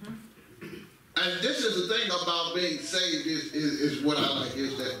 And this is the thing about being saved is what I like,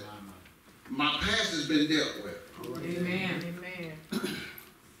 is that my past has been dealt with. Amen. Amen.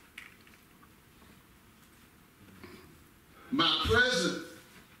 My present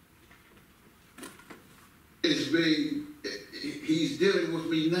is he's dealing with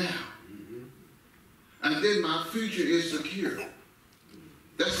me now. And then my future is secure.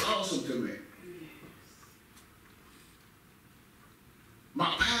 That's awesome to me.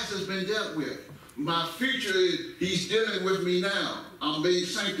 My past has been dealt with. My future is, he's dealing with me now. I'm being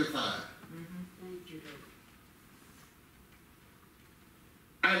sanctified. Thank you,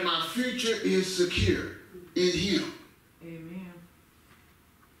 Lord. And my future is secure in him. Amen.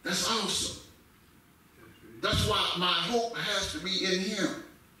 That's awesome. That's why my hope has to be in him.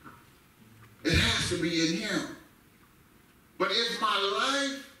 It has to be in him. But if my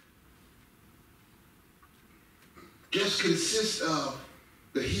life just consists of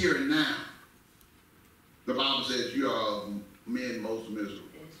the here and now, the Bible says you are men most miserable.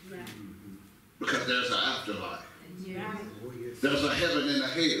 That's right. Because there's an afterlife. That's right. Oh, yes. There's a heaven and a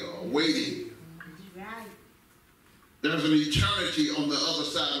hell waiting. That's right. There's an eternity on the other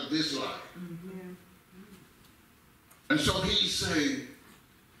side of this life. And so he's saying,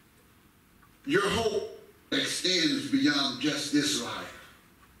 your hope extends beyond just this life.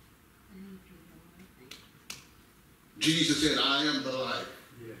 Thank you, Lord. Thank you. Jesus said, I am the life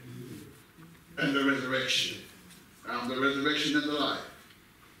and the resurrection. I'm the resurrection and the life.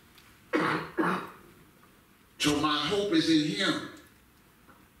 So my hope is in him.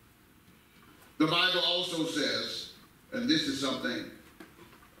 The Bible also says, and this is something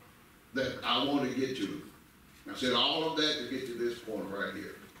that I want to get to. I said all of that to get to this point right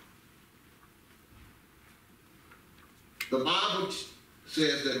here. The Bible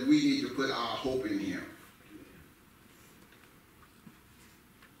says that we need to put our hope in him.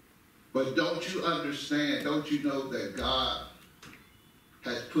 But don't you understand, don't you know that God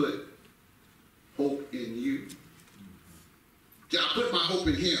has put hope in you? See, I put my hope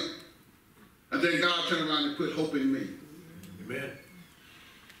in him. And then God turned around and put hope in me. Amen.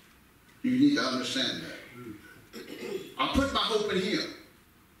 You need to understand that. I put my hope in him.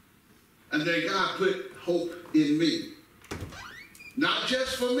 And then God put hope in me. Not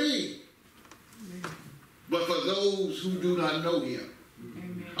just for me, but for those who do not know him.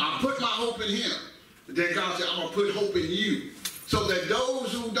 Amen. I put my hope in him. Then God said, I'm going to put hope in you. So that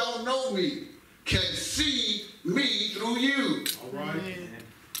those who don't know me can see me through you. All right. Amen.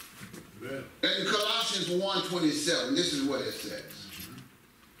 Amen. In Colossians 1:27, this is what it says.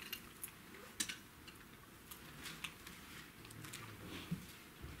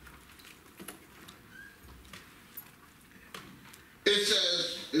 It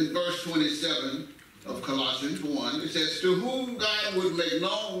says in verse 27 of Colossians 1, it says, to whom God would make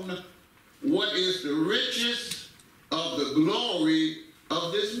known what is the riches of the glory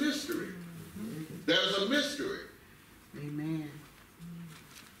of this mystery. There's a mystery. Amen.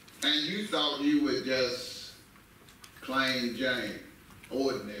 And you thought you were just plain Jane,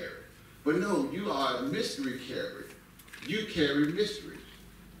 ordinary. But no, you are a mystery carrier. You carry mysteries.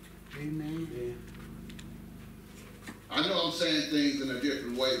 Amen. I know I'm saying things in a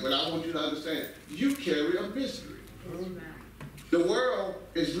different way, but I want you to understand, you carry a mystery. The world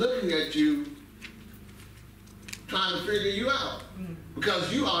is looking at you, trying to figure you out,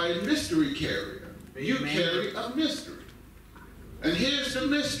 because you are a mystery carrier. You carry a mystery. And here's the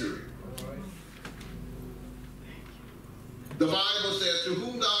mystery. The Bible says, to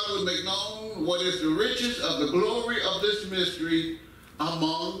whom God will make known what is the riches of the glory of this mystery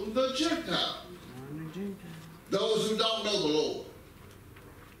among the Gentiles. Those who don't know the Lord.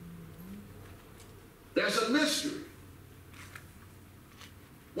 That's a mystery.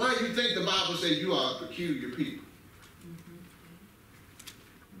 Why do you think the Bible says you are a peculiar people?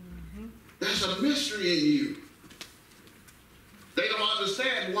 There's a mystery in you. They don't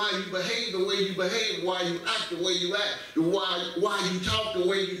understand why you behave the way you behave, why you act the way you act, why you talk the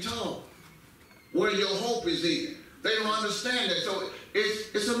way you talk, where your hope is in. They don't understand that. So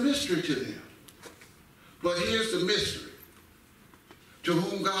it's a mystery to them. But here's the mystery. To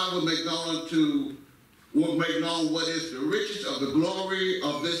whom God will make known what is the riches of the glory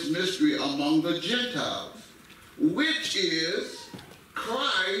of this mystery among the Gentiles, which is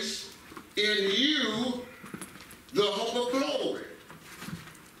Christ in you, the hope of glory.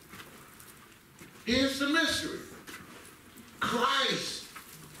 Here's the mystery. Christ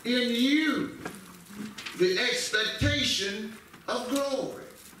in you, the expectation of glory.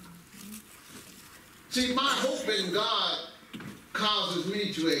 See, my hope in God causes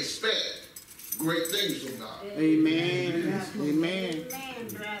me to expect great things from God. Amen. Amen.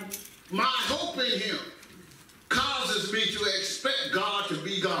 My hope in him causes me to expect God to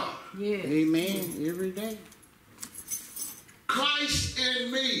be God. Yes. Amen. Every day. Christ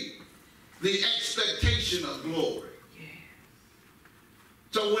in me, the expectation of glory.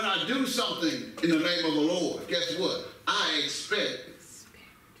 So when I do something in the name of the Lord, guess what? I expect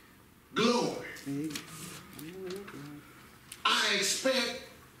glory. I expect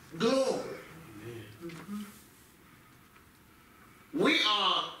glory. We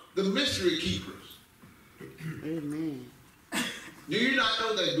are the mystery keepers. Amen. Do you not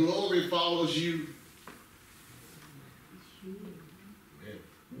know that glory follows you?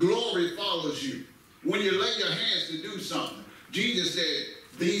 Glory follows you. When you lay your hands to do something, Jesus said,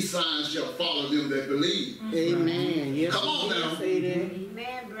 these signs shall follow them that believe. Amen. Yes, Come on now. say that.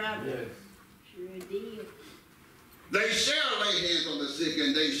 Amen, brother. Sure did. They shall lay hands on the sick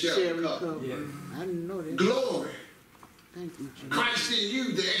and they shall recover. I didn't know that. Glory. Thank you, Jesus. Christ in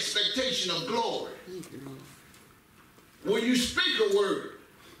you, the expectation of glory. Thank you, Lord. When you speak a word,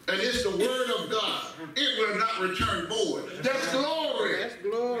 and it's the word of God, it will not return void. That's glory. That's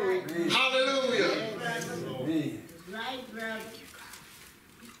glory. Hallelujah. Right, brother.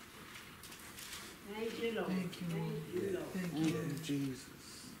 Thank you, Lord. Thank you, Lord. Thank you, Lord. Thank you, Jesus.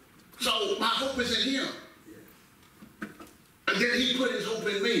 So my hope is in him. And then he put his hope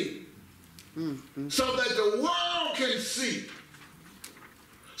in me. So that the world can see.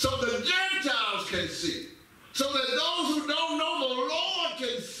 So the Gentiles can see. So that those who don't know the Lord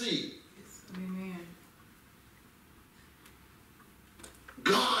can see. Amen.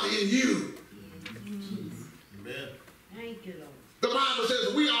 God in you. Amen. Thank you, Lord. The Bible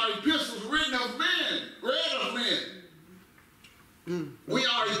says we are epistles written of men, read of men. We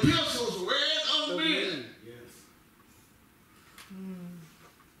are epistles read of men. Yes.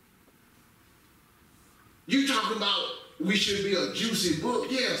 You talk about we should be a juicy book.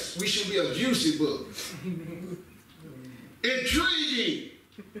 Yes, we should be a juicy book. Intriguing,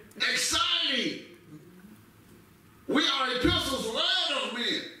 exciting. We are epistles read of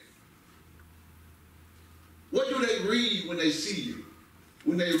men. What do they read when they see you?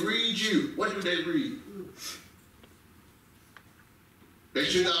 When they read you, what do they read? They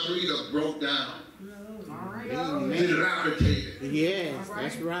should not read a broke down, dilapidated. Yes,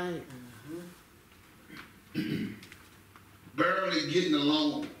 that's right. Barely getting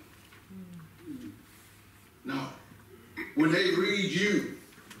along. No. When they read you,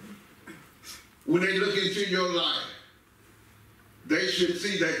 when they look into your life, they should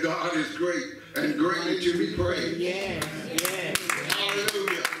see that God is great and greatly to be praised. Yes, yes.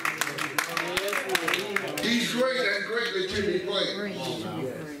 Hallelujah. He's great and greatly to be praised.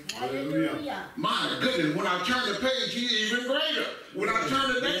 Hallelujah. My goodness, when I turn the page, he's even greater. When I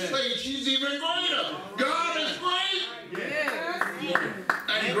turn the next page, he's even greater. God is great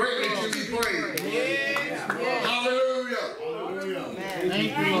and greatly to be praised. Hallelujah.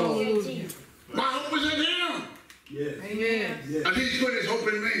 Thank you, Lord. My hope is in him. Yes. Amen. Yes. And he's put his hope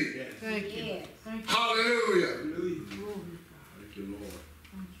in me. Thank you. Yes. Hallelujah. Hallelujah. Thank you, Lord.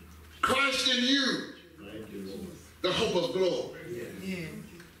 Christ in you, Thank you, Lord. the hope of glory. Yeah.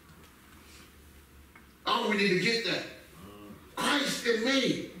 Oh, we need to get that. Christ in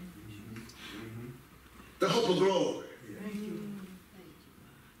me, the hope of glory. Thank you.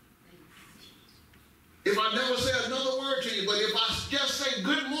 If I never say another word to you, but if I just say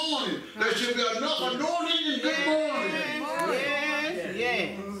good morning, there should be enough anointing in good morning. Yes,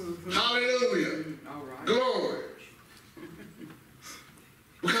 yes. Hallelujah. All right. Glory.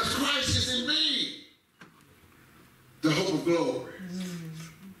 Because Christ is in me, the hope of glory.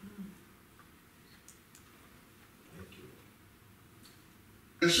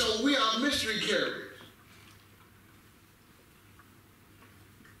 And so we are mystery carriers.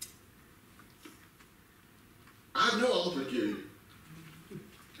 I know I'm peculiar.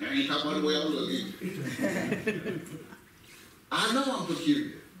 I ain't talking about the way I'm looking. I know I'm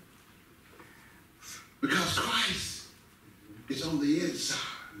peculiar. Because Christ is on the inside.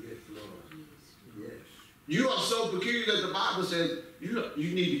 Yes, Lord. Yes. You are so peculiar that the Bible says you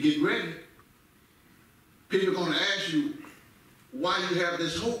need to get ready. People are going to ask you why you have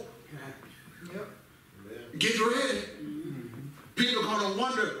this hope. Yep. Get ready. People are going to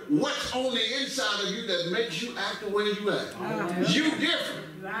wonder what's on the inside of you that makes you act the way you act. You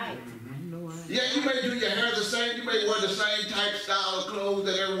different. Right. Yeah, you may do your hair the same. You may wear the same type style of clothes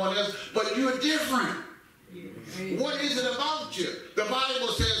that everyone else, but you're different. What is it about you? The Bible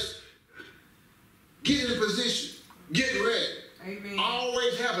says, get in position. Get ready. Amen.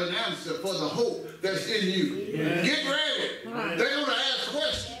 Always have an answer for the hope that's in you. Yeah. Get ready. They're going to ask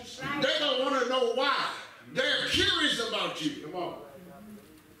questions. They're going to want to know why. They're curious about you. Come on.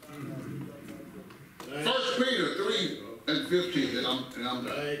 1 Peter 3:15, and I'm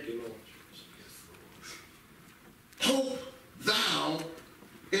done. Thank you, Lord. Hope thou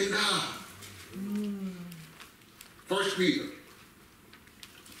in God. 1 Peter.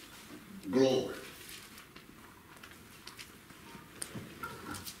 Glory.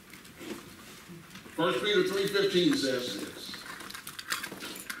 1 Peter 3:15 says this.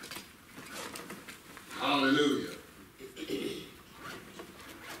 Hallelujah.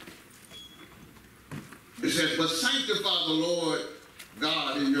 It says, but sanctify the Lord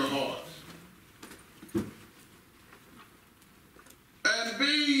God in your hearts. And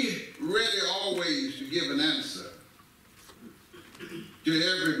be ready always to give an answer to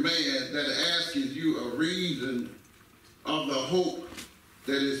every man that asks you a reason of the hope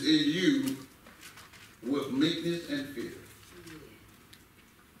that is in you with meekness and fear.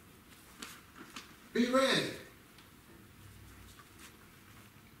 Be ready.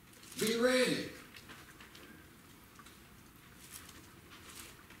 Be ready.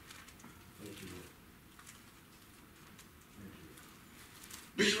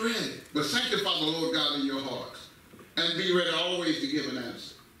 Be ready. But sanctify the Lord God in your hearts. And be ready always to give an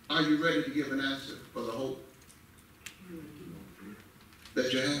answer. Are you ready to give an answer for the hope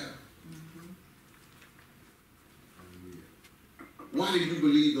that you have? Why do you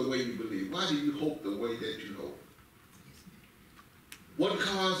believe the way you believe? Why do you hope the way that you hope? What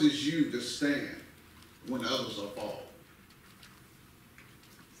causes you to stand when others are falling?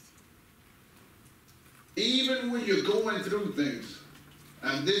 Even when you're going through things,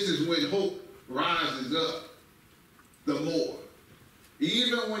 and this is when hope rises up the more.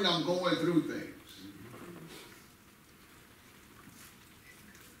 Even when I'm going through things.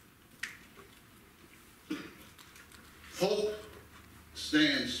 Hope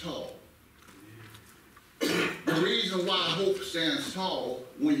stands tall. The reason reason why hope stands tall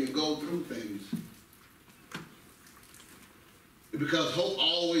when you go through things is because hope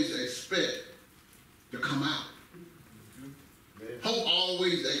always expects to come out. Hope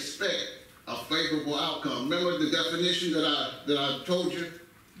always expects a favorable outcome. Remember the definition that I told you?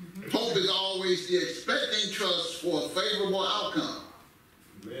 Hope is always the expecting trust for a favorable outcome.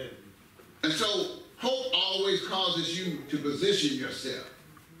 Amen. And so hope always causes you to position yourself.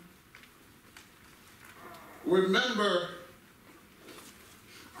 Remember,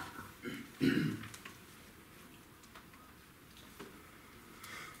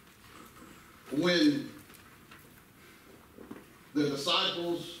 when the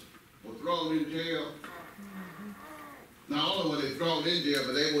disciples were thrown in jail, not only were they thrown in jail,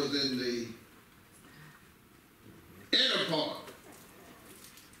 but they was in the inner part,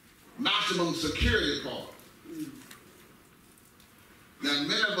 maximum security part. Now,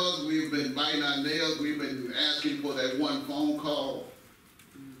 many of us, we've been biting our nails, we've been asking for that one phone call,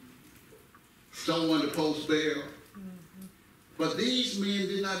 someone to post bail. But these men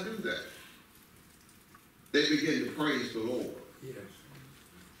did not do that. They began to praise the Lord. Yes.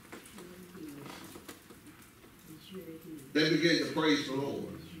 They began to praise the Lord.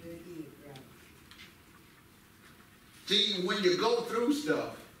 See, when you go through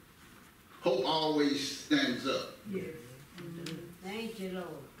stuff, hope always stands up. Yes. Thank you, Lord.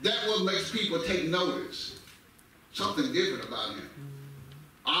 That's what makes people take notice. Something different about him.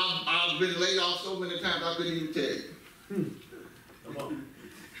 I've been laid off so many times I couldn't even tell you. Come on.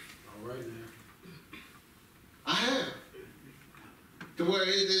 All right now. I have. To where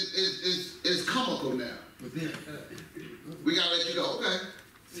it's comical now. We gotta let you go, okay.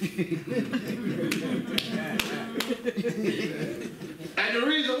 And the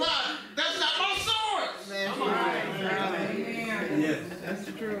reason why, that's not my source. That's right. Yes. That's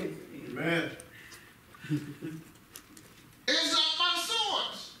the truth. Amen. It's not my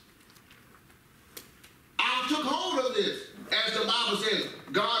source. I took hold of this. As the Bible says,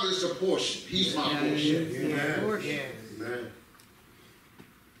 God is the portion. He's my portion. Amen. Yes. Amen.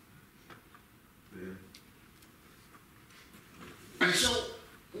 And so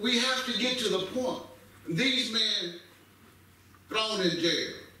we have to get to the point. These men thrown in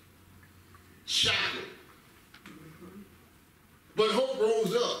jail, shackled. But hope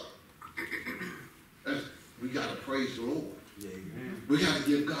rose up. And we got to praise the Lord. Amen. We got to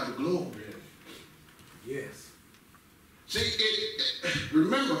give God the glory. Yes. See,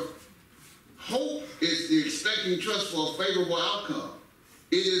 remember, hope is the expecting trust for a favorable outcome.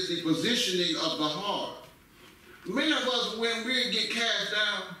 It is the positioning of the heart. Many of us, when we get cast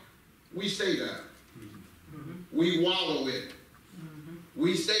down, we stay down. We wallow in it.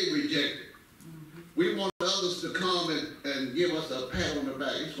 We stay rejected. We want others to come and give us a pat on the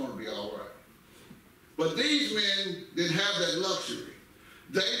back. It's going to be all right. But these men didn't have that luxury.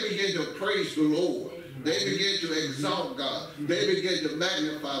 They began to praise the Lord. They began to exalt God. They began to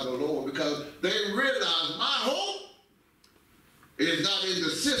magnify the Lord because they realized my hope is not in the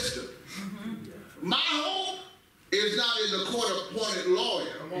system. My hope is not in the court-appointed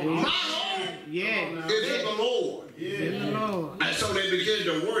lawyer. My hope is in the Lord. In the Lord. And so they begin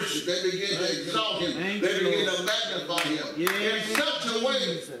to worship. They begin to exalt him. They begin to magnify him. In such a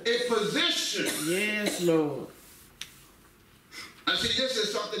way, it positions. Yes, Lord. And see, this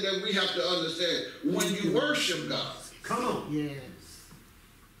is something that we have to understand. When you worship God, Come on. Yes.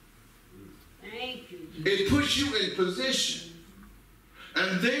 Thank you. it puts you in position.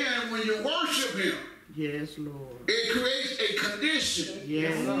 And then when you worship him, Yes, Lord. it creates a condition.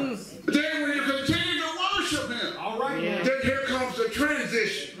 Yes. Then when you continue to worship him, All right. Yes. then here comes the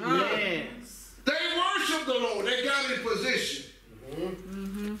transition. Yes. They worship the Lord. They got in position.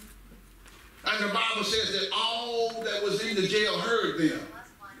 And the Bible says that all that was in the jail heard them.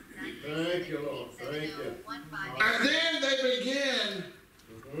 Thank you, Lord. Thank you. And then they began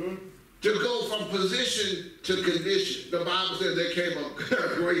to go from position to condition. The Bible says there came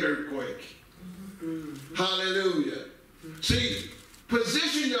a great earthquake. Hallelujah. See,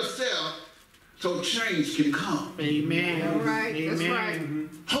 position yourself so change can come. Amen. All right. Amen. That's right.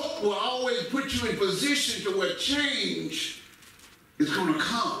 Hope will always put you in position to where change is going to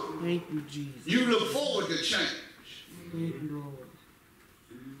come. Thank you, Jesus. You look forward to change. Thank you, Lord.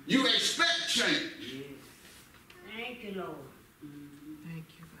 You expect change. Thank you, Lord. Thank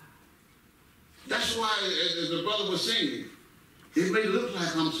you, God. That's why, as the brother was singing, it may look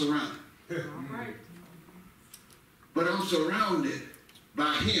like I'm surrounded. All right. But I'm surrounded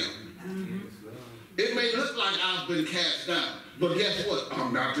by him. It may look like I've been cast down, But guess what?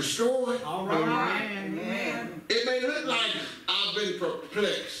 I'm not destroyed. All right. Amen. It may look like I've been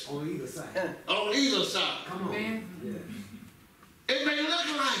perplexed On either side. on either side. Come on. Yeah. It may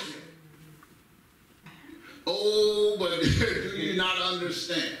look like it. Oh, but do you not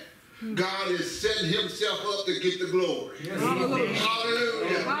understand? God is setting himself up to get the glory. Yes. Hallelujah.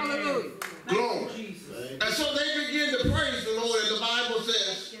 Hallelujah. Hallelujah. Glory. And so they begin to praise the Lord, and the Bible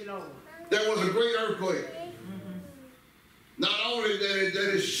says Thank you, Lord. there was a great earthquake. Not only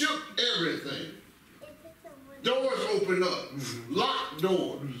that it shook everything. Doors opened up. Locked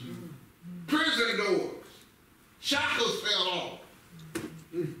doors. Prison doors. Shackles fell off.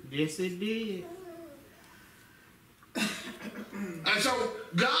 Yes, it did. And so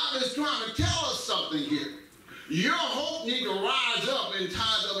God is trying to tell us something here. Your hope needs to rise up in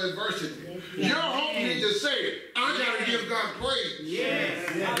times of adversity. Your hope needs to say, I got to give God praise.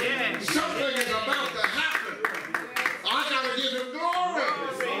 Yes. Yes. Something is about to happen. I got to give him glory.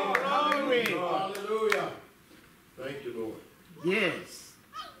 Glory. Hallelujah. Thank you, Lord. Yes.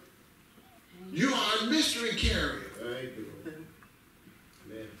 You are a mystery carrier. Thank you, Lord.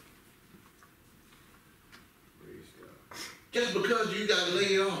 Amen. Praise God. Just because you got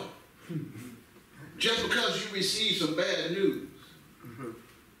laid off. Just because you received some bad news.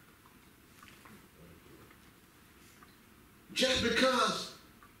 Just because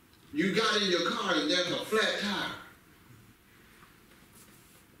you got in your car and there's a flat tire.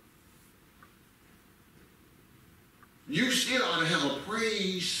 You still ought to have a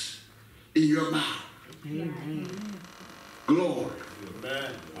praise in your mouth. Amen. Glory.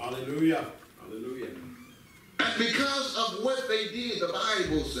 Amen. Hallelujah. Hallelujah. And because of what they did, the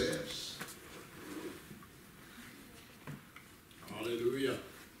Bible says, Hallelujah.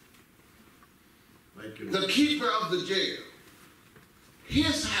 Thank you, the Lord. keeper of the jail,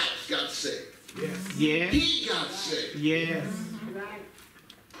 his house got saved. Yes. Yes. He got saved. Yes. Right.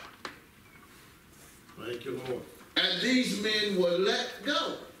 Thank you, Lord. And these men were let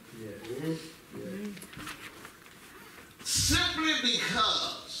go. Mhm. Simply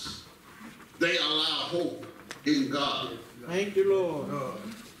because they allow hope in God Thank you, Lord.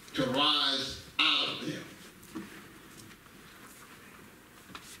 to rise out of them.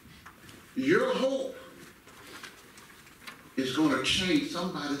 Your hope is going to change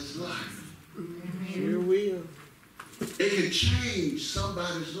somebody's life. Sure will. It can change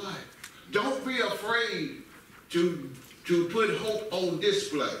somebody's life. Don't be afraid to put hope on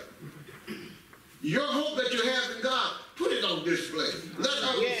display. Your hope that you have in God, put it on display. Let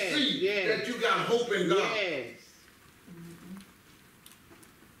others Yes, see yes. that you got hope in God. Yes.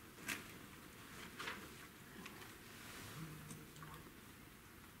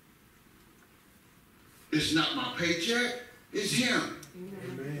 It's not my paycheck, it's him.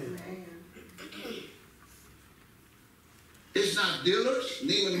 Amen. It's not Dillard's,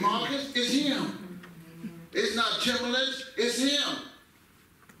 Neiman Marcus, it's him. It's not Timberland's, it's him.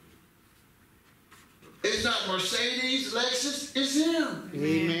 It's not Mercedes, Lexus, it's him.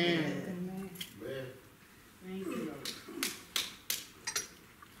 Amen. Amen. Thank you, Lord.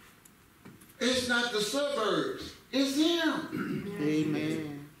 It's not the suburbs, it's him.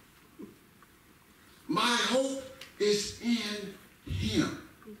 Amen. My hope is in him.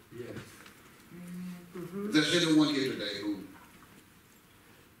 Yes. If there's anyone here today who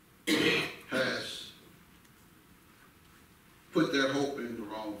has put their hope in the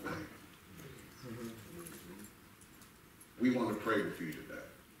wrong thing, we want to pray with you today.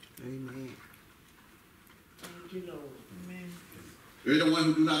 Amen. Thank you, Lord. If you're the one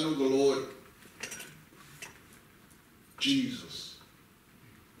who do not know the Lord Jesus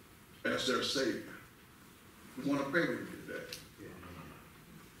as their Savior, we want to pray with you today.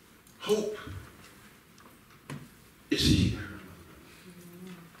 Hope is here.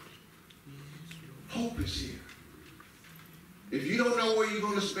 Hope is here. If you don't know where you're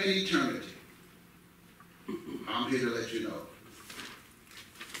going to spend eternity, I'm here to let you know.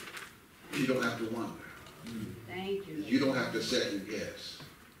 You don't have to wonder. Thank you, Lord. You don't have to second guess.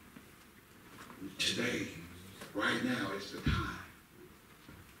 Today, right now, is the time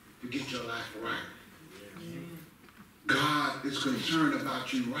to get your life right. God is concerned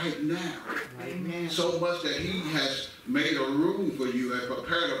about you right now. Amen. So much that he has made a room for you and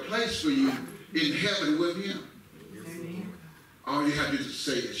prepared a place for you in heaven with him. All you have to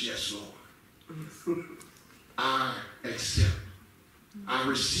say is, yes, Lord. I accept. I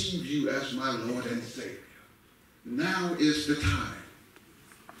receive you as my Lord and Savior. Now is the time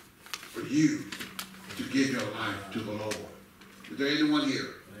for you to give your life to the Lord. Is there anyone here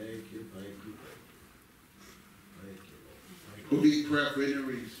Thank you, thank you. Thank you, Lord. who needs prayer for any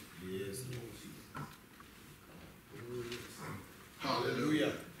reason? Yes, Lord.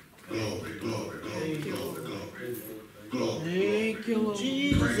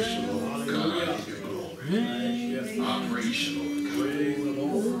 Praise you, Lord. God, I give you glory. I praise you,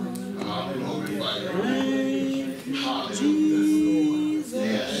 Lord. God. I glorify you. Hallelujah.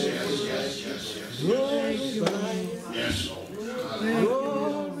 Yes, yes, yes, yes, yes. Yes, Lord.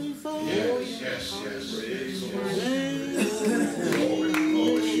 Hallelujah. Yes, yes, yes. Glory,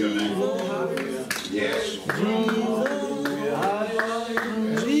 glory to your name. Yes, Lord.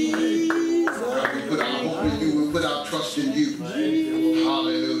 God, we put our hope in you. We put our trust in you.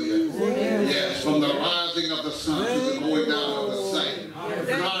 Hallelujah. Yes, from the rising of the sun to the going down of the same.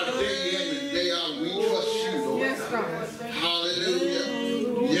 God, day in and day out, we trust you, Lord. Hallelujah.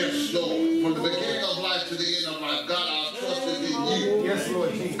 Yes, Lord. From the beginning of life to the end of life, God, our trust is in you. Yes,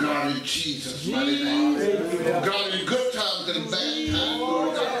 Lord. God, in Jesus' mighty name. God, in good times and in bad times,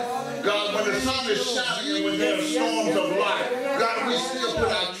 Lord God. God, when the sun is shining and when there are storms of life, God, we still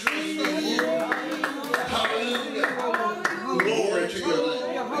put our trust in you. Hallelujah. Glory to your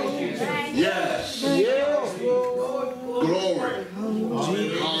name. Yes. Glory.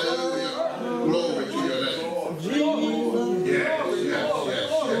 Hallelujah. Glory to your name. Yes, yes, yes, yes.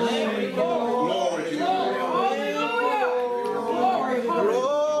 Glory to your name.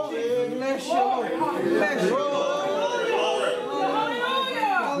 Bless you, Lord. Bless you.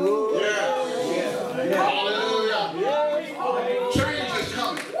 Hallelujah. Change is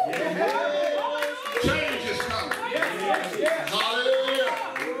coming. Change is coming. Hallelujah.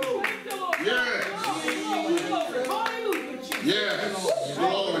 Yes. Yes.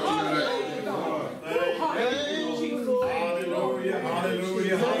 Glory to your name. Hallelujah.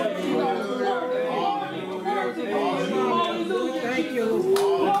 Hallelujah. Thank you,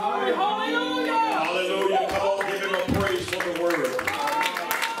 Lord. Hallelujah. Come on, give him a praise for the word.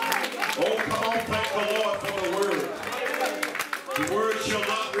 Oh, come on, thank the Lord for the word. The word shall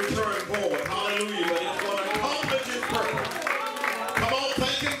not return void. Hallelujah. But it's going to accomplish its purpose. Come on,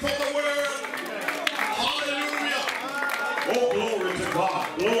 thank him for the word. Hallelujah. Oh, glory to God.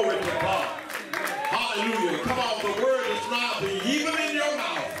 Glory to God. Hallelujah. Come on, the word is now even in your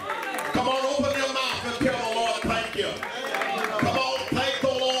mouth. Come on, open your mouth and tell the Lord thank you. Come on, thank the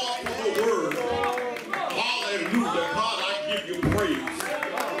Lord for the word. Hallelujah. God, I give you praise.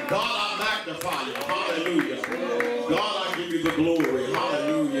 God, I magnify you. Hallelujah. God, I give you the glory.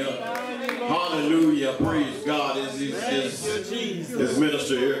 Hallelujah. Hallelujah. Praise God. As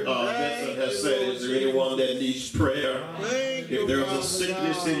Minister Vincent has said, is there anyone that needs prayer? If there's a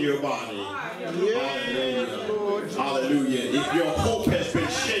sickness in your body, hallelujah. Hallelujah. If your hope has been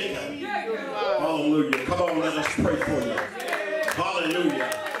shaken, hallelujah. Come on, let us pray for you. Hallelujah.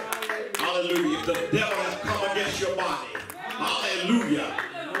 Hallelujah. If the devil has come against your body, hallelujah.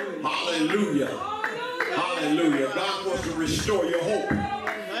 Hallelujah. Hallelujah. God wants to restore your hope.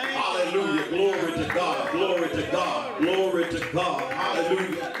 Hallelujah. Glory to God. Glory to God. Glory to God.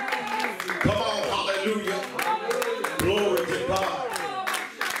 Hallelujah. Come on. Hallelujah. Glory to God.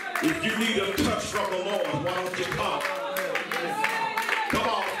 If you need a touch from the Lord, why don't you come? Come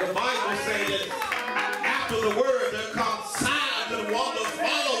on. The Bible says that after the word there come signs and wonders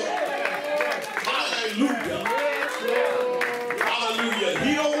follow. Hallelujah. Hallelujah.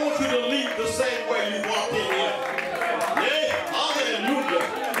 He don't want you to leave the same way you walked in here. Yeah. Hallelujah.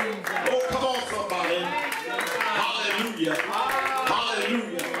 Oh, come on, somebody. Hallelujah.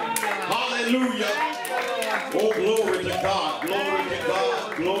 Hallelujah. Hallelujah. Oh, glory to God. Glory to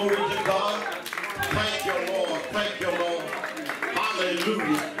God. Glory to God. Thank you, Lord. Thank you, Lord.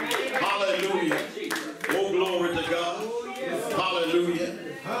 Hallelujah. Hallelujah. Oh, glory to God. Hallelujah.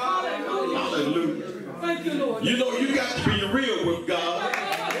 Hallelujah. You know, you got to be real with God.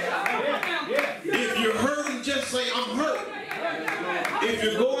 If you're hurting, just say, I'm hurt. If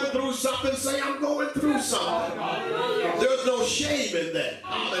you're going through something, say, I'm going through something. There's no shame in that.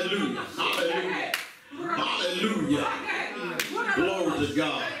 Hallelujah. Hallelujah. Hallelujah. Glory to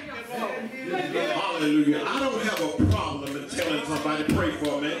God. Hallelujah. I don't have a problem in telling somebody, pray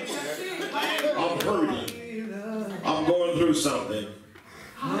for me. I'm hurting. I'm going through something.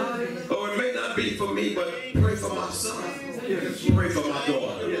 Oh, it may not be for me, but pray for my son. Pray for my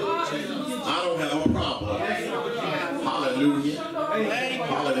daughter. I don't have a problem. Hallelujah.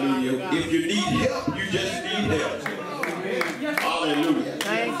 Hallelujah. If you need help, you just need help. Hallelujah.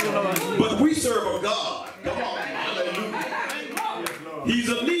 Thank you, Lord. But we serve a God. Come on. Hallelujah. He's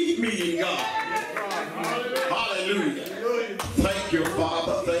a need-meeting God. Hallelujah. Thank you,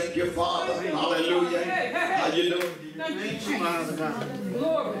 Father. Thank you, Father. Hallelujah. How you doing? Thank you, Father God.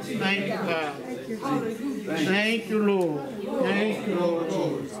 Thank you, God. Thank you, Lord. Thank you, Lord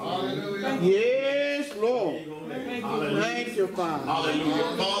Jesus. Yes, Lord. Thank you, Father. Hallelujah.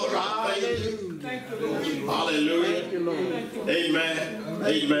 Father, I thank you. Hallelujah. Thank you, Lord. Amen.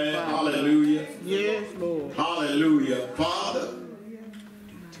 Amen. Hallelujah. Yes, Lord. Hallelujah. Father,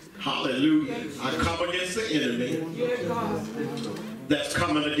 hallelujah. I come against the enemy that's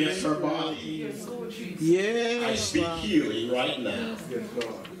coming against her body. Yes. I speak healing right now.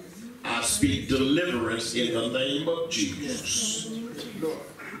 I speak deliverance in the name of Jesus.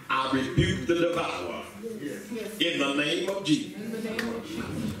 I rebuke the devourer in the name of Jesus.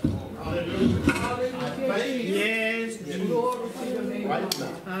 Yes. Right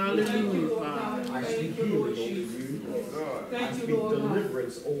now. Hallelujah, Father. I speak healing over you. I speak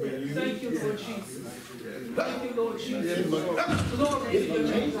deliverance over you. Thank you, Lord Jesus. Thank you, Lord Jesus. Glory to your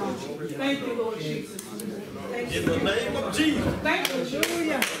name. Thank you, Lord Jesus. In the name of Jesus. Thank you,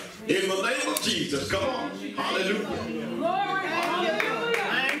 Hallelujah. In the name of Jesus. Come on. Hallelujah. Glory. Hallelujah.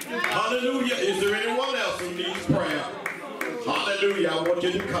 Hallelujah. Is there anyone else who needs prayer? Hallelujah. I want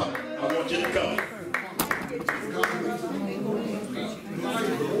you to come. I want you to come.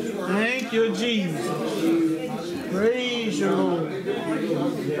 Thank you, Jesus. Praise you, Lord.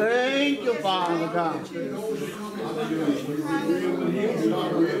 Thank you, Father God.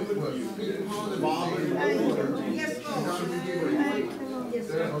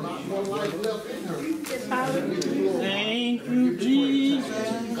 Thank you, Jesus.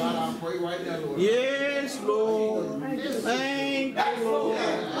 Yes, Lord. Thank you, Lord.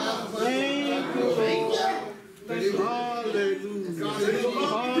 Thank you, Lord. Hallelujah.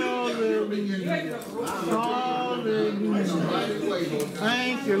 Hallelujah. Hallelujah.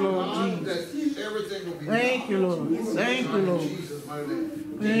 Thank you, Lord Jesus. Thank you, Lord. Thank you, Lord.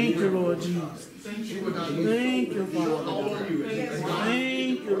 Thank you, Lord Jesus. Thank you, Father.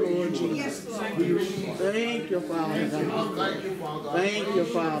 Thank you, Lord Jesus. Thank you, Father God. Thank you,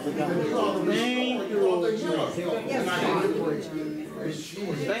 Father God. Thank you, Lord Jesus.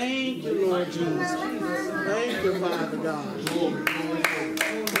 Thank you, Lord Jesus. Thank you, Father God.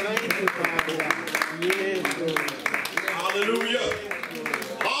 Thank you, Father God. Yes, Lord. Hallelujah.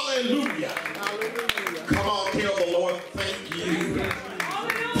 Hallelujah. Come on, tell the Lord, thank you.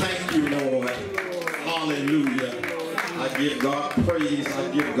 Thank you, Lord. Hallelujah. I give God praise. I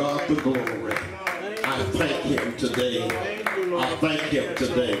give God the glory. I thank him today. I thank him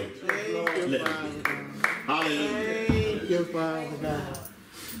today. Hallelujah. Thank you, Father God.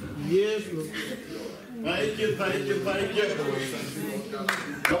 Yes, Lord. Thank you, thank you, thank you.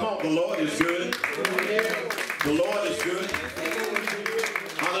 Come on, the Lord is good. The Lord is good.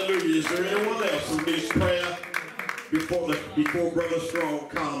 Hallelujah. Is there anyone else who needs prayer before Brother Strong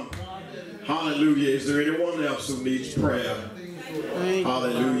comes? Hallelujah. Is there anyone else who needs prayer?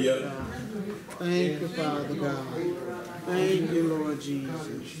 Hallelujah. Thank you, Father God. Thank you, Lord Jesus.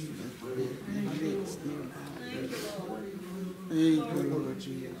 Thank you, Lord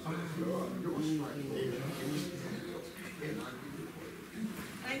Jesus. Thank you, Lord.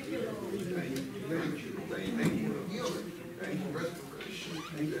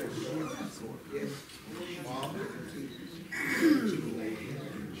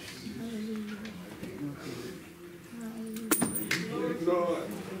 Lord.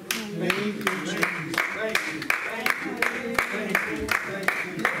 Thank you, Jesus. Thank you.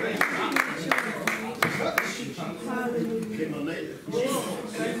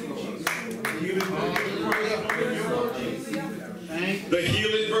 The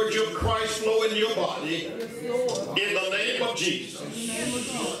healing virtue of Christ flow in your body in the name of Jesus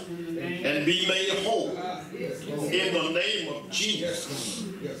and be made whole in the name of Jesus.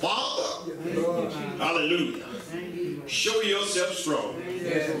 Father, hallelujah, show yourself strong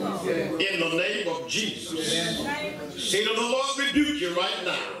in the name of Jesus. Satan, the Lord rebuke you right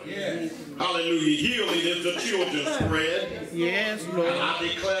now. Hallelujah. Healing is the children's bread. Yes, Lord. And I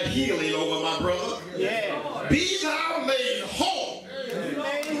declare healing over my brother. Yeah. Be thou made whole.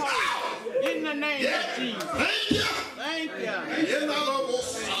 In the name of Jesus. Thank you. Thank you. In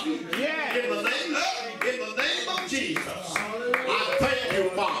the name of Jesus. I thank you,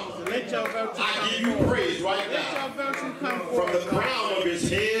 Father. Let your virtue I give you praise right now. Let your virtue come forth. From the crown of his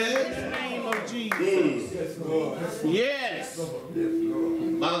head. In the name of Jesus. Yes.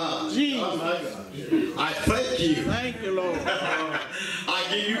 Jesus. Oh my God. I thank you. Thank you, Lord. I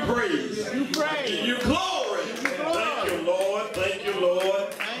give you praise. You praise. I give you glory. Thank you, Lord. Thank you,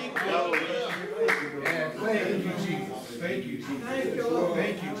 Lord. Thank you, Lord. Thank you, Jesus. Thank you, Jesus. Thank you, Lord.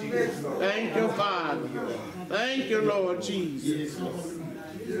 Thank you, Jesus. Thank you, Father. Thank you, Lord Jesus.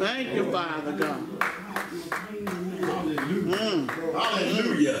 Thank you, Father God.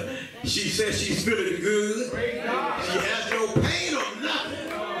 Hallelujah. She says she's feeling good. She has no pain or nothing.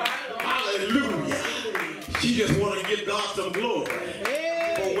 Hallelujah. She just wants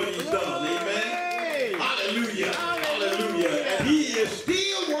he's done. Amen. Hallelujah. Hallelujah. And he is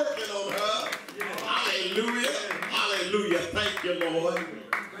still working on her. Hallelujah. Hallelujah. Thank you, Lord.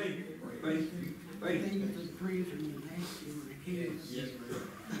 Thank you. Thank you. Thank you.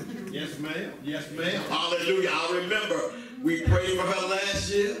 Yes, ma'am. Yes, ma'am. Hallelujah. I remember we prayed for her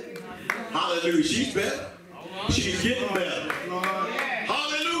last year. Hallelujah. She's better. She's getting better.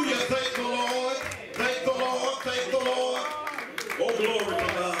 Hallelujah. Thank the Lord. Thank the Lord. Thank the Lord. Oh, glory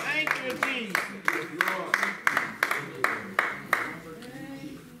to God. Thank you, Jesus.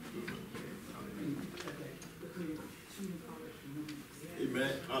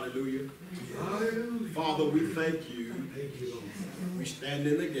 Amen. Hallelujah. Father, we thank you. We stand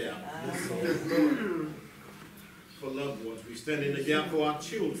in the gap for loved ones. We stand in the gap for our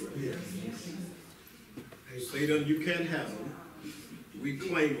children. Satan, you can't have them. We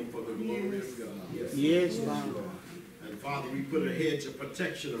claim them for the glory of God. Yes, Father. And Father, we put a hedge of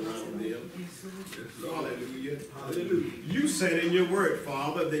protection around them. Hallelujah. Hallelujah. You said in your word,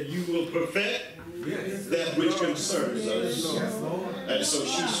 Father, that you will perfect that which concerns us. And so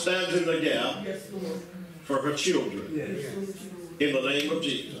she stands in the gap for her children. In the name of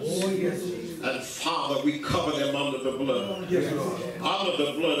Jesus. And Father, we cover them under the blood. Under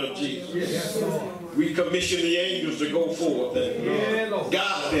the blood of Jesus. We commission the angels to go forth and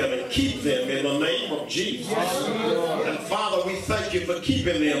guide them and keep them in the name of Jesus. And Father, we thank you for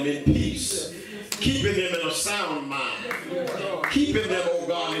keeping them in peace. Keeping them in a sound mind. Keeping them, oh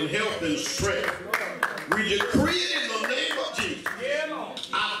God, in health and strength. We decree it in the name of Jesus.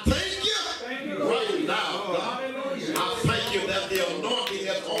 I thank you right now, God. I thank you that the anointing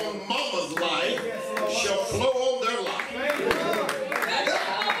that's on Mama's life shall flow on their life.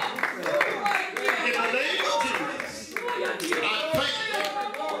 In the name of Jesus, I thank you.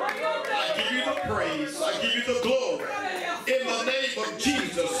 I give you the praise. I give you the glory. In the name of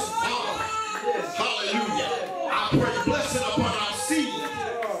Jesus, Father. Hallelujah. I pray blessing upon our seed.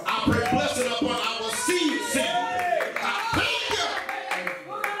 I pray blessing upon our seed. I thank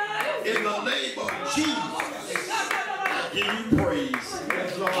you. In the name of Jesus, I give you praise.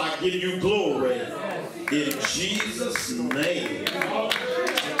 I give you glory. In Jesus' name.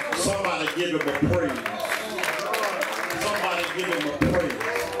 Somebody give him a praise. Somebody give him a praise.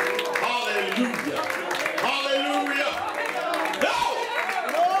 Hallelujah. Hallelujah. No!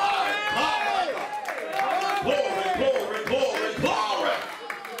 Glory, glory, glory, glory.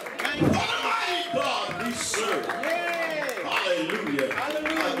 What a mighty God we serve. Hallelujah. I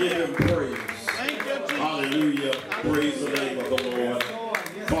give him praise. Hallelujah. Praise the name of the Lord.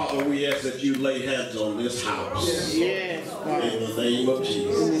 Father, we ask that you lay hands on this house. Yes, Father. In the name of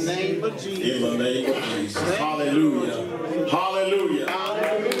Jesus. In the name of Jesus. In the name of Jesus. Hallelujah. Hallelujah.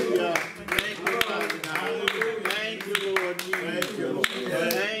 Hallelujah. Thank you, Father God. Hallelujah. Thank you, Lord Jesus. Thank you, Lord.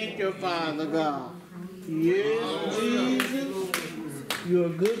 Thank you, Father God. Yes, Jesus. You're a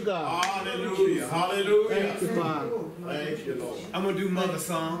good God. Hallelujah. Hallelujah. Thank you, Father. Thank you, Lord. I'm going to do Mother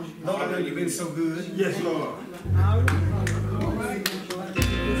song. Lord, I know you've been so good. Yes, Lord.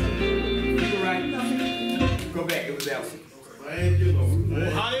 Go back. It was that one. Thank you,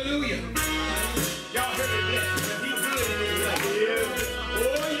 Lord. Hallelujah. Y'all heard it yet? He's good in his life.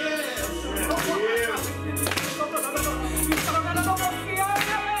 Oh, yes.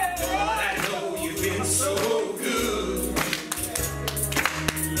 Lord, I know you've been so good.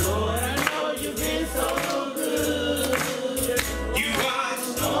 Lord, I know you've been so good. You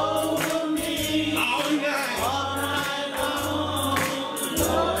watched over me all night long.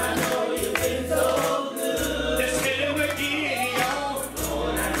 Lord, I know you've been so good. Let's get him again, y'all.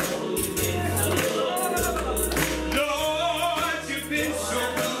 Lord, I know you've been so good. Lord, you've been so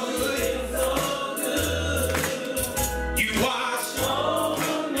good. You watched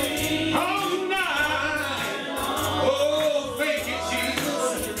over me all night long. Oh, thank you,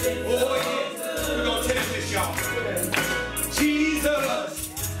 Jesus. Oh, yes. We're going to tell this, y'all. Jesus,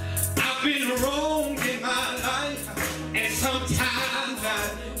 I've been wrong in my life, and sometimes I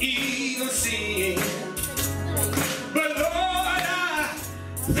even sin. But Lord, I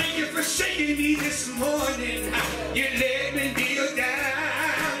thank you for shaking me this morning. You let me kneel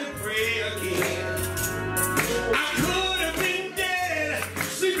down and pray again. I could have been dead,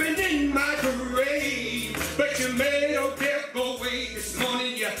 sleeping in my grave, but you made old death go away this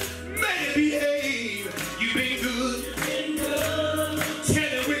morning. You made it behave. You've been good.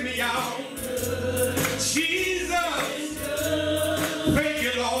 Tell it with me, y'all. Jesus, thank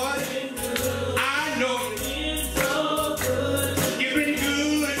you, Lord. I know you've been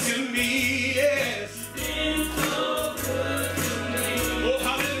good to me, yes.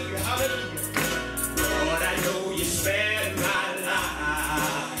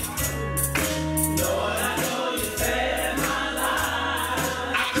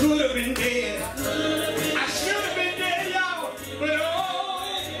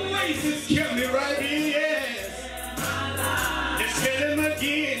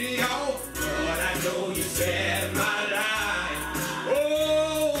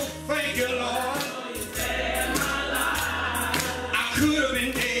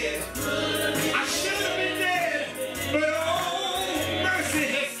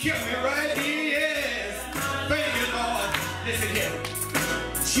 kept me right here, yes. Thank you, Lord. Listen here.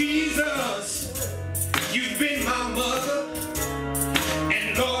 Jesus, you've been my mother,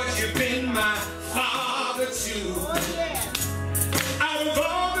 and Lord, you've been my father too. Out of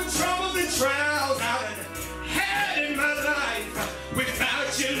all the troubles and trials I've had in my life,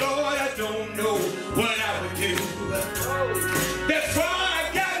 without you, Lord, I don't know what I would do. That's why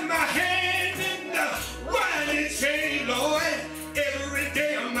I got my hand in the winding chain, Lord. Every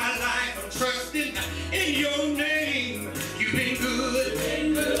day of my life I'm trusting in your name. You've been good.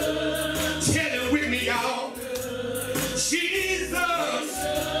 Tell it with me, y'all. Jesus.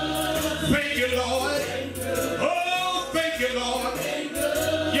 Thank you, Lord. Oh, thank you, Lord.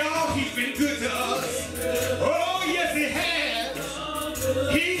 Y'all, he's been good to us. Oh, yes, he has.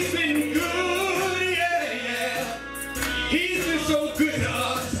 He's been good, yeah. He's been so good to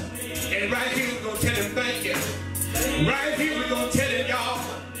us. And right here we're going to tell him thank you. Right here we're going to tell him, y'all.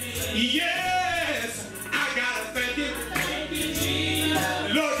 Yes, I got to thank you.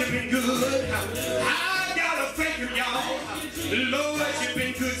 Lord, you've been good. I got to thank you, y'all. Lord, you've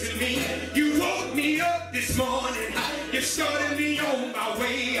been good to me. You woke me up this morning. You started me on my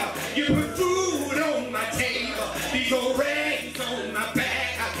way. You put food on my table. These old rags on my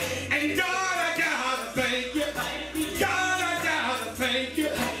back. And God, I gotta thank you. God, I gotta thank you.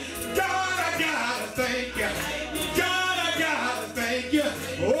 God, I gotta thank you. God, I gotta thank you.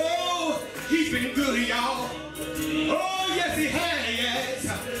 Oh, he's been good, y'all. Oh, yes, he has.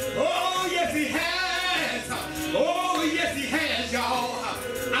 Oh, yes, he has. Oh, yes, he has, y'all.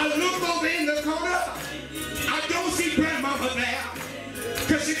 I look over in the corner. I don't see grandmama there.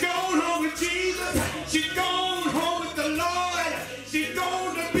 Because she's gone home with Jesus. She's gone home with the Lord. She's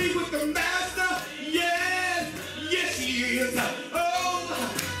gone to be with the Master. Yes, yes, she is. Oh,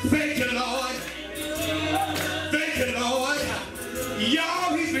 thank you, Lord. Thank you, Lord.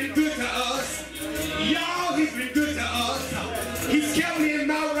 Y'all, he's been good to us. Y'all, he's been good to us. He's kept me in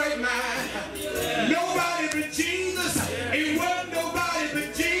my right mind. Nobody but Jesus. It wasn't nobody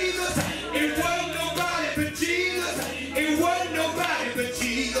but Jesus. It wasn't nobody but Jesus. It wasn't nobody but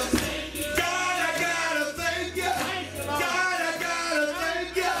Jesus. God, I gotta thank you. God, I gotta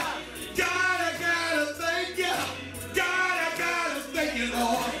thank you. God, I gotta thank you. God, I gotta thank you,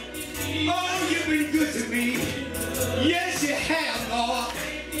 Lord. Oh, you've been good to me. Yes, you have, Lord.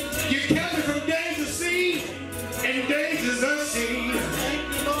 You kept me from danger seen and dangers unseen.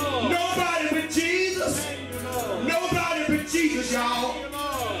 Nobody but Jesus. Nobody but Jesus, y'all.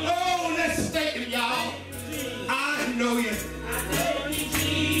 Oh, let's thank him, y'all. I know you.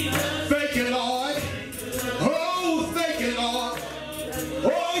 Thank you, Lord. Oh, thank you, Lord.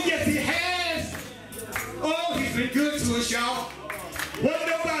 Oh, yes, he has. Oh, he's been good to us, y'all. Wasn't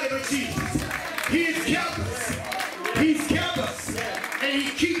nobody but Jesus. He's kept us. He's kept us. And he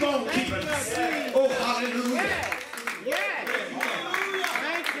keep on keeping us. Oh, hallelujah. Yes.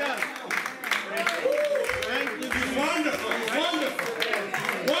 Thank you. Thank you. Wonderful, wonderful,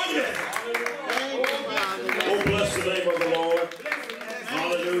 wonderful. Oh, bless the name of the Lord.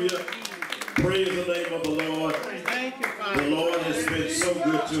 Hallelujah. Praise the name of the Lord. Thank you, Father. The Lord has been so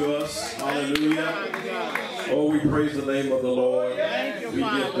good to us. Hallelujah. Oh, we praise the name of the Lord. Thank you, We give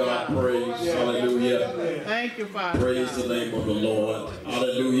Father. God praise. Hallelujah. Thank you, Father. Praise the name of the Lord.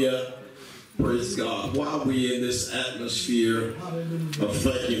 Hallelujah. Praise God. While we in this atmosphere of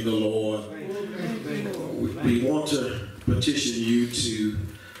thanking the Lord, we want to petition you to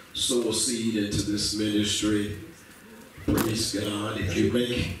sow a seed into this ministry. Praise God. If you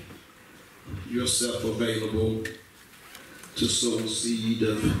make yourself available to sow a seed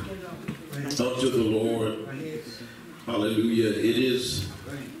unto the Lord, hallelujah. It is,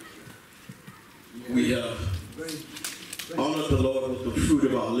 we have honored the Lord with the fruit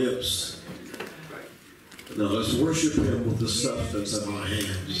of our lips. Now let's worship him with the substance of our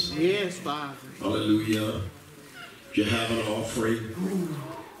hands. Yes, Father. Hallelujah. If you have an offering,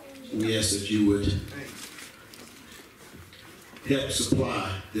 we ask that you would help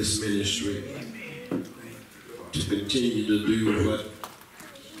supply this ministry to continue to do what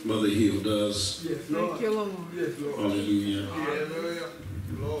Mother Hill does. Thank you, Lord. Hallelujah.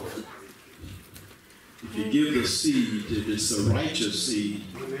 If you give the seed, if it's a righteous seed,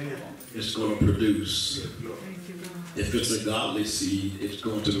 it's going to produce. If it's a godly seed, it's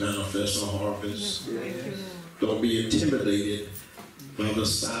going to manifest a harvest. Don't be intimidated by the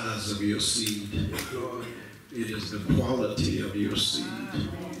size of your seed. It is the quality of your seed.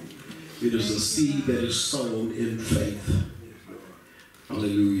 It is a seed that is sown in faith.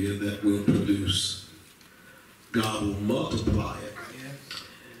 Hallelujah, that will produce. God will multiply it.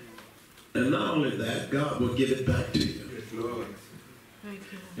 And not only that, God will give it back to you. As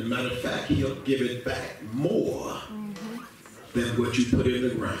a matter of fact, he'll give it back more than what you put in the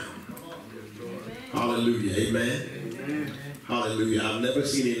ground. Hallelujah. Amen. Hallelujah. I've never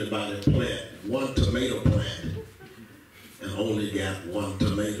seen anybody plant one tomato plant and only got one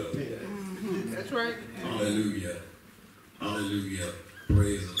tomato. That's right. Hallelujah. Hallelujah.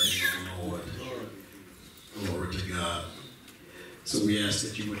 Praise the name of the Lord. Glory to God. So we ask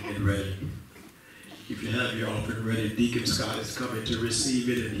that you would get ready. If you have your offering ready, Deacon Scott is coming to receive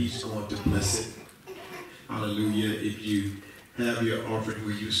it and he's going to bless it. Hallelujah. If you have your offering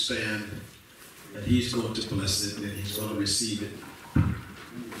where you stand, and he's going to bless it and he's going to receive it.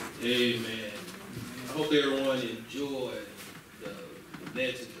 Amen. I hope everyone enjoyed the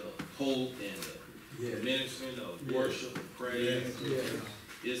message of hope and the ministry of worship and praise.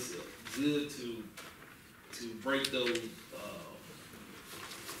 It's good to break those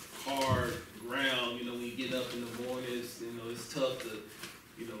hard ground. You know, when you get up in the morning, it's tough to,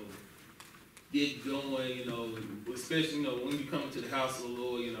 get going, especially, when you come to the house of the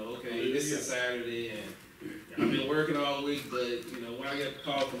Lord, okay, this is Saturday and I've been working all week, but, when I get a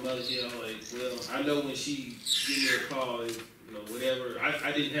call from Mother Jill, I'm like, well, I know when she give me a call, whatever,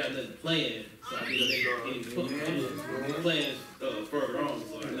 I didn't have nothing planned, so I didn't make any plans further on,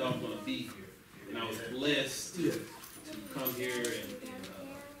 so I know I'm going to be here. And I was blessed to come here and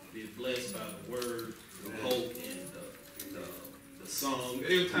be blessed by the word, the hope, and the song.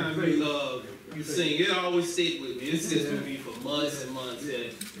 Every time you sing, it always stick with me. It sits with me for months and months.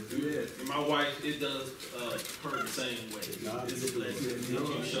 And my wife, it does her the same way. It's a blessing.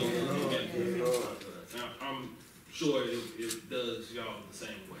 You show me. I'm sure it does y'all the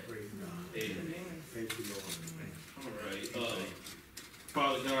same way. Amen. Thank you, Lord. All right.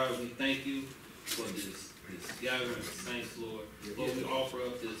 Father God, we thank you for this gathering of saints, Lord. Lord, we offer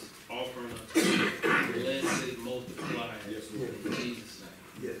up this offering of blessed, multiplied. In Jesus' name.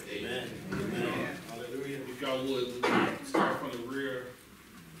 Yes. Amen. Amen. Hallelujah. If y'all would, we would start from the rear,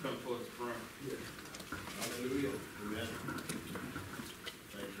 come towards the front. Yes. Hallelujah. Amen.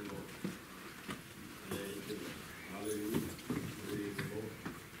 Thank you, Lord. Thank you. Hallelujah. Praise the Lord.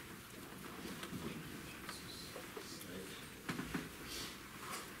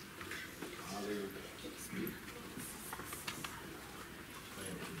 Hallelujah.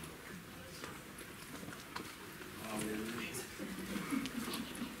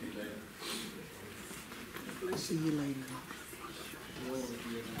 See you later.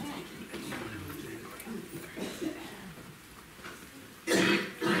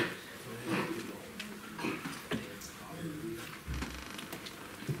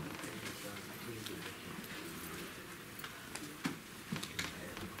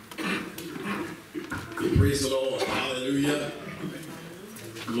 Praise the Lord. Hallelujah.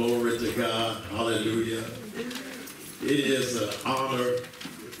 Glory to God. Hallelujah. It is an honor.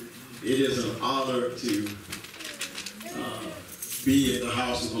 It is an honor to be in the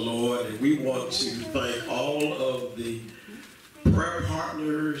house of the Lord, and we want to thank all of the prayer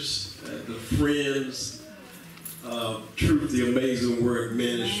partners and the friends of Truth, the Amazing Word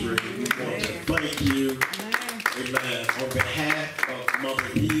Ministry. We want to thank you, amen, on behalf of Mother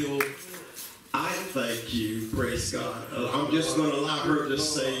Hill. I thank you, praise God. I'm just going to allow her to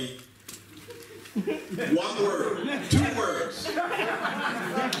say one word, 2 words.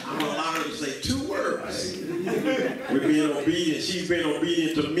 I'm going to allow her to say 2 words. We're being obedient. She's been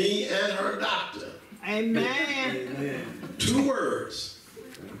obedient to me and her doctor. Amen. Amen. 2 words.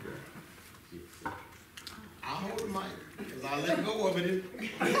 I'll hold the mic because I'll let go of it.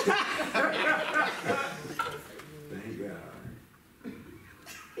 Thank God.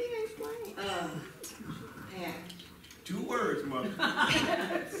 He ain't playing. Yeah. 2 words, Mother. Thank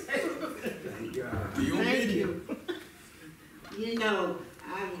God. Be obedient. You.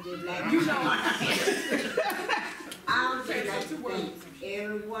 I would just like to I would just like to thank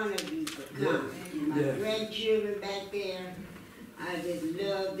every one of you for coming. And my grandchildren back there, I just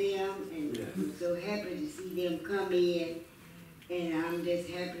love them, and I'm so happy to see them come in. And I'm just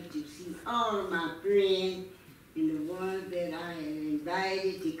happy to see all of my friends and the ones that I had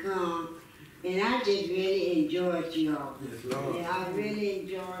invited to come. And I just really enjoyed you all. Yes, Lord. And I really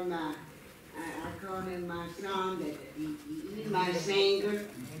enjoyed I call him my son, that he's my singer.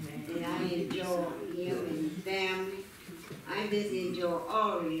 And I enjoy him and his family. I just enjoy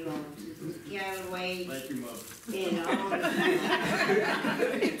all of you all. Sister Callaway. Thank you, Mother. And all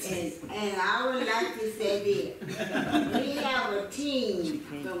of you. And I would like to say this. We have a team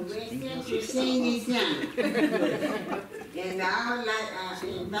from West Central Singing Center. And I would like to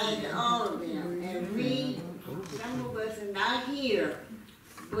invite all of them. And some of us are not here,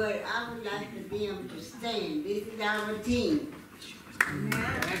 but I would like to be able to stand. This is our team. Amen.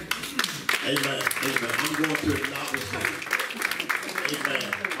 Amen. I'm going to acknowledge him. Amen.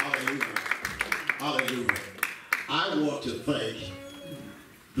 Hallelujah. Hallelujah. I want to thank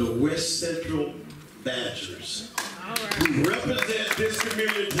the West Central Badgers who represent this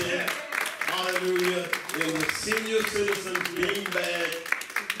community. Hallelujah. In the senior citizens beanbag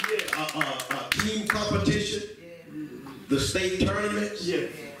team competition, the state tournaments,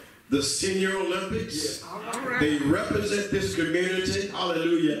 the senior Olympics. They represent this community.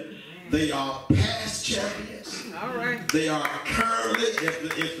 Hallelujah. They are past champions. They are currently,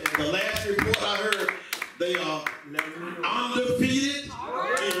 if the last report I heard, they are undefeated, 11-0.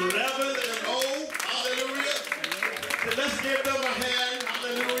 Hallelujah. So let's give them a hand.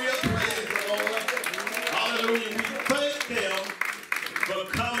 Hallelujah. Praise the Lord. Hallelujah. We thank them for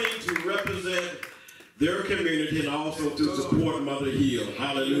coming to represent their community and also to support Mother Hill.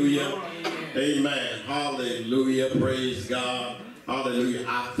 Hallelujah. Amen. Hallelujah. Praise God. Hallelujah.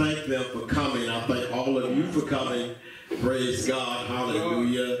 I thank them for coming. I thank all of you for coming. Praise God.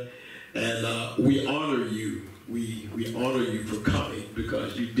 Hallelujah. And we honor you. We honor you for coming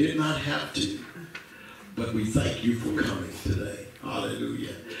because you did not have to. But we thank you for coming today.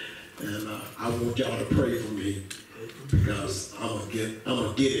 Hallelujah. And I want y'all to pray for me because I'm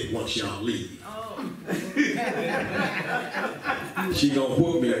gonna get it once y'all leave. She gonna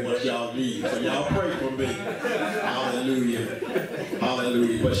whoop me once y'all leave. So y'all pray for me. Hallelujah.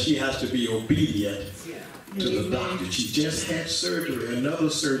 Hallelujah. But she has to be obedient to the doctor. She just had surgery, another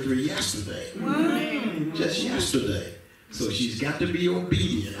surgery yesterday. Just yesterday. So she's got to be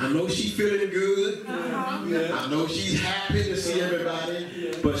obedient. I know she's feeling good. I know she's happy to see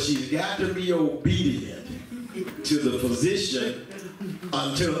everybody. But she's got to be obedient to the physician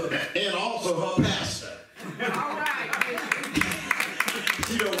and also her pastor. All right.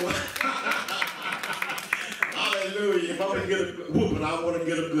 You know what? Hallelujah. If I'm going to get a whooping, I want to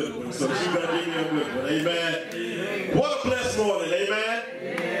get a good one. So she's going to give me a good one. Amen. What a blessed morning.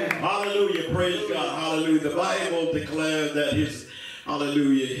 Amen. Hallelujah. Praise God. Hallelujah. The Bible declares that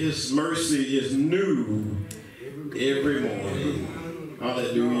his mercy is new every morning.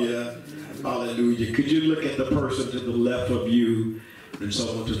 Hallelujah. Hallelujah. Could you look at the person to the left of you and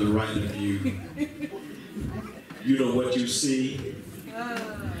someone to the right of you? You know what you see?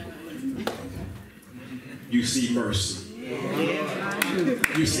 You see mercy.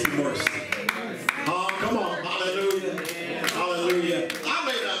 You see mercy. Oh, come on. Hallelujah. Hallelujah. I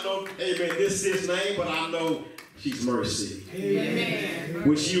may not know, amen, this is his name, but I know she's mercy. Amen.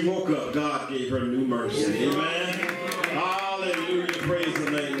 When she woke up, God gave her new mercy. Amen. Hallelujah. Praise the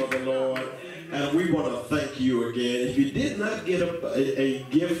name of the Lord. And we want to thank you again. If you did not get a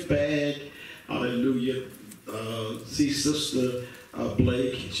gift bag, hallelujah, see Sister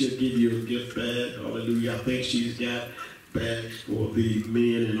Blake, she'll give you a gift bag. Hallelujah. I think she's got bags for the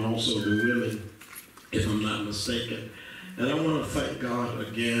men and also the women, if I'm not mistaken. And I want to thank God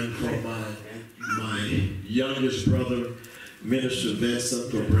again for my youngest brother, Minister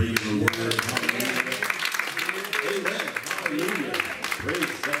Vincent, for bringing the word. Hallelujah. Amen. Hallelujah.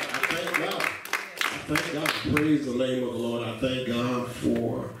 Praise God. I thank God. I thank God. Praise the name of the Lord. I thank God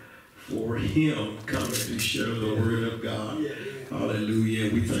for him coming to share the word of God.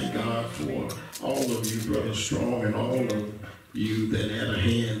 Hallelujah. We thank God for all of you, Brother Strong, and all of you that had a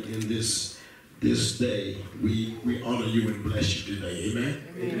hand in this day. We honor you and bless you today. Amen.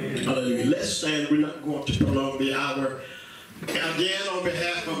 Amen. Hallelujah. Let's stand. We're not going to prolong the hour. Again, on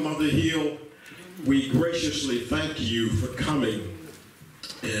behalf of Mother Hill, we graciously thank you for coming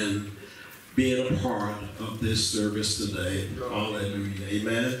and being a part of this service today. Hallelujah.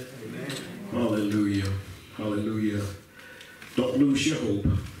 Amen. Amen. Hallelujah. Hallelujah. Don't lose your hope.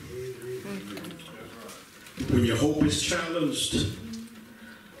 When your hope is challenged,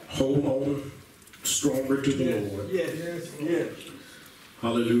 hold on stronger to the Lord. Yes. Yes.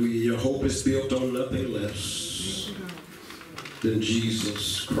 Hallelujah. Your hope is built on nothing less than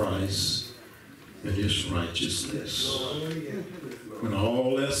Jesus Christ and his righteousness. When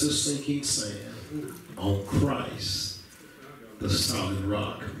all else is sinking sand, on Christ, the solid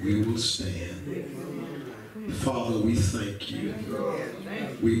rock, we will stand. Father, we thank you.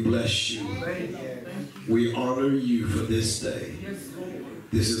 We bless you. We honor you for this day.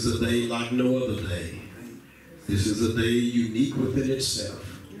 This is a day like no other day. This is a day unique within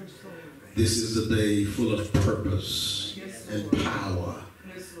itself. This is a day full of purpose and power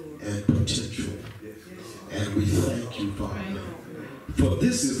and potential. And we thank you, Father. For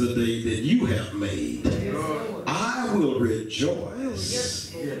this is the day that you have made. I will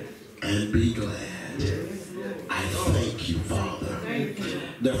rejoice and be glad. I thank you, Father.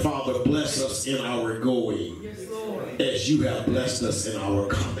 That Father, bless us in our going as you have blessed us in our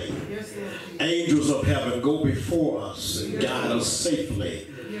coming. Angels of heaven, go before us and guide us safely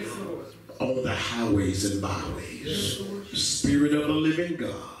on the highways and byways. Spirit of the living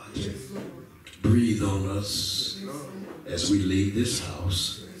God, breathe on us as we leave this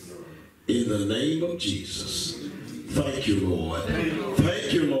house. In the name of Jesus. Thank you, Lord.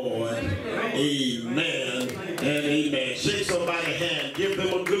 Thank you, Lord. Amen and amen. Shake somebody's hand. Give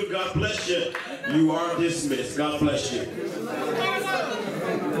them a good God bless you. You are dismissed. God bless you.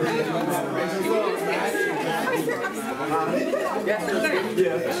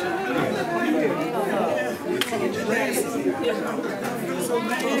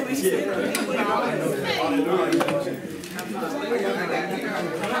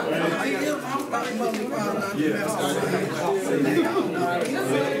 Yeah.